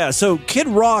 Oh, yeah. So Kid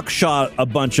Rock shot a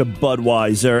bunch of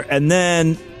Budweiser, and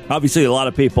then obviously a lot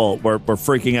of people were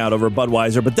freaking out over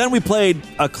Budweiser. But then we played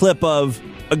a clip of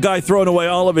a guy throwing away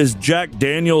all of his Jack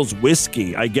Daniels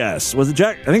whiskey, I guess. Was it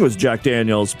Jack? I think it was Jack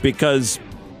Daniels, because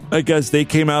I guess they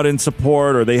came out in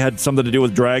support, or they had something to do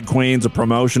with drag queens, a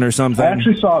promotion or something. I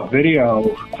actually saw a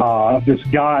video of this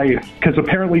guy, because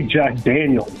apparently Jack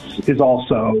Daniels is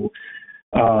also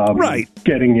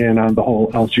getting in on the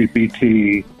whole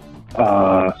LGBT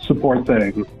support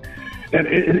thing. And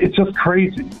it's just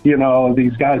crazy,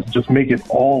 these guys just make it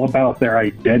all about their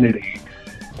identity.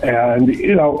 And,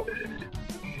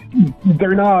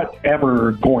 they're not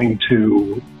ever going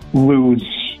to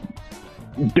lose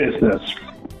business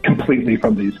completely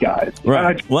from these guys.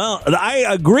 Right. Well, I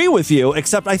agree with you,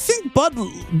 except I think Bud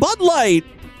Light,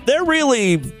 they're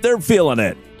feeling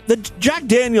it. The Jack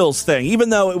Daniels thing, even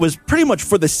though it was pretty much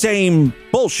for the same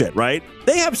bullshit, right?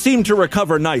 They have seemed to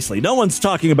recover nicely. No one's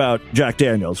talking about Jack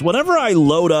Daniels. Whenever I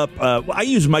load up, I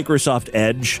use Microsoft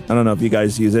Edge. I don't know if you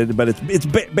guys use it, but it's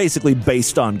basically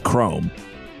based on Chrome.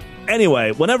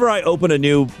 Anyway, whenever I open a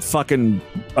new fucking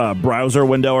browser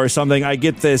window or something, I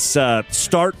get this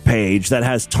start page that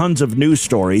has tons of news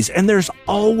stories, and there's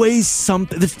always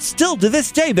something. Still, to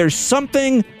this day, there's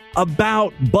something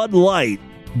about Bud Light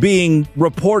being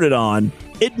reported on.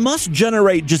 It must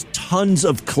generate just tons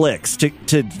of clicks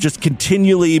to just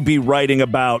continually be writing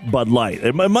about Bud Light.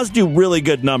 It must do really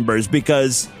good numbers,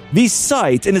 because these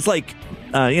sites, and it's like,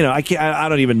 I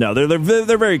don't even know.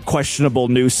 They're very questionable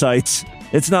news sites.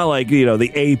 It's not like, the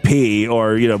AP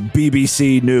or,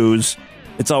 BBC News.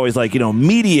 It's always like,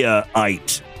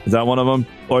 Mediaite. Is that one of them?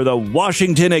 Or the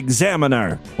Washington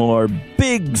Examiner, or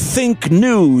Big Think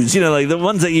News, like the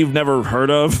ones that you've never heard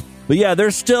of. But yeah,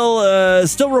 they're still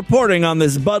reporting on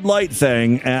this Bud Light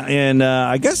thing, and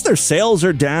I guess their sales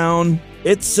are down.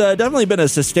 It's definitely been a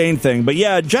sustained thing. But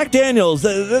yeah, Jack Daniels,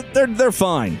 they're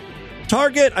fine.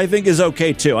 Target, I think, is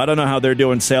okay too. I don't know how they're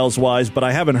doing sales-wise, but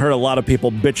I haven't heard a lot of people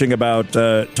bitching about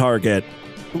Target.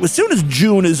 As soon as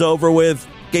June is over with,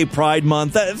 Gay Pride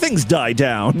Month, things die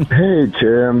down. Hey,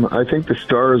 Tim, I think the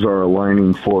stars are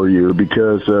aligning for you,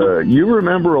 because you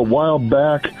remember a while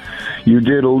back you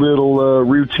did a little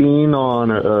routine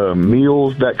on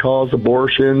meals that cause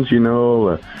abortions,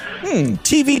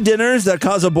 TV dinners that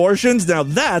cause abortions? Now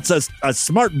that's a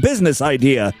smart business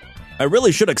idea. I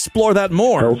really should explore that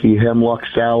more. Healthy hemlock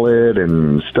salad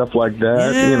and stuff like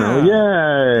that, Yeah.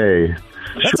 Yay!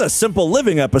 That's a Simple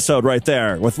Living episode right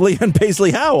there with Leanne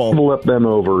Paisley Howell. Pull up them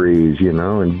ovaries,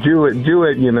 and do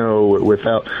it,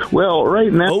 without, well,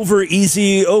 right now. Over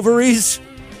easy ovaries?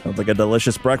 Sounds like a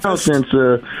delicious breakfast. Since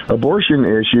abortion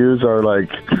issues are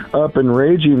up and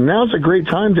raging, now's a great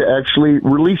time to actually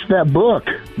release that book.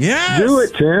 Yes. Do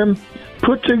it, Tim.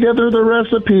 Put together the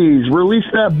recipes. Release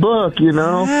that book,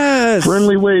 Yes.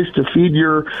 Friendly ways to feed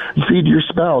your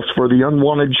spouse for the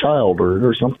unwanted child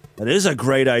or something. That is a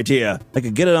great idea. I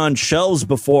could get it on shelves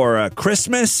before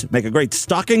Christmas, make a great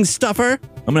stocking stuffer.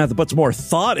 I'm going to have to put some more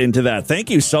thought into that. Thank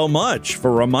you so much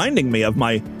for reminding me of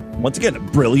my, once again,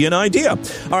 brilliant idea.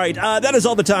 All right, that is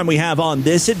all the time we have on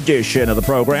this edition of the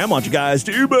program. I want you guys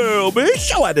to email me,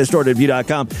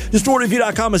 show@distortedview.com.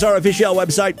 Distortedview.com is our official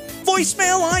website.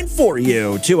 Voicemail line for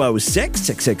you,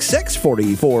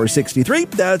 206-666-4463.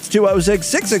 That's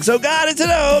 206-66. Oh, God, it's an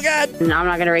oh, God. I'm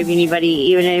not going to rape anybody,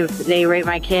 even if they rape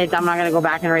my kids. I'm not going to go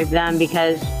back and rape them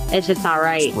because it's just not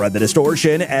right. Spread the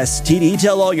distortion, STD.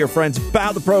 Tell all your friends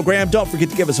about the program. Don't forget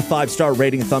to give us a 5-star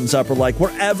rating, a thumbs up, or like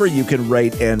wherever you can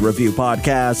rate and review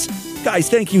podcasts. Guys,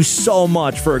 thank you so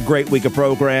much for a great week of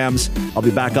programs. I'll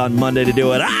be back on Monday to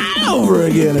do it all over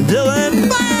again. Until then,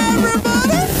 bye, everybody.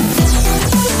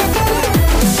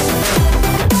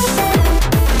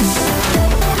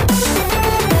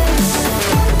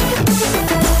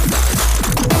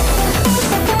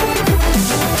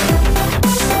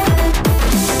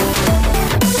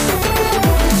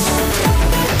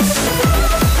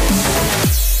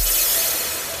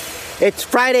 It's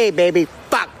Friday, baby.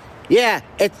 Fuck. Yeah,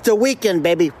 it's the weekend,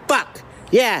 baby. Fuck.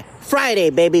 Yeah, Friday,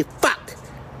 baby. Fuck.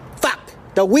 Fuck.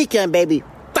 The weekend, baby.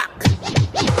 Fuck.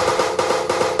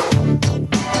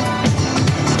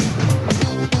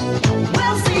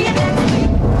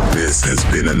 This has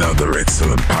been another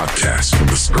excellent podcast from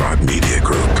the Scribe Media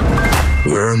Group.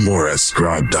 Learn more at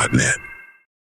scribe.net.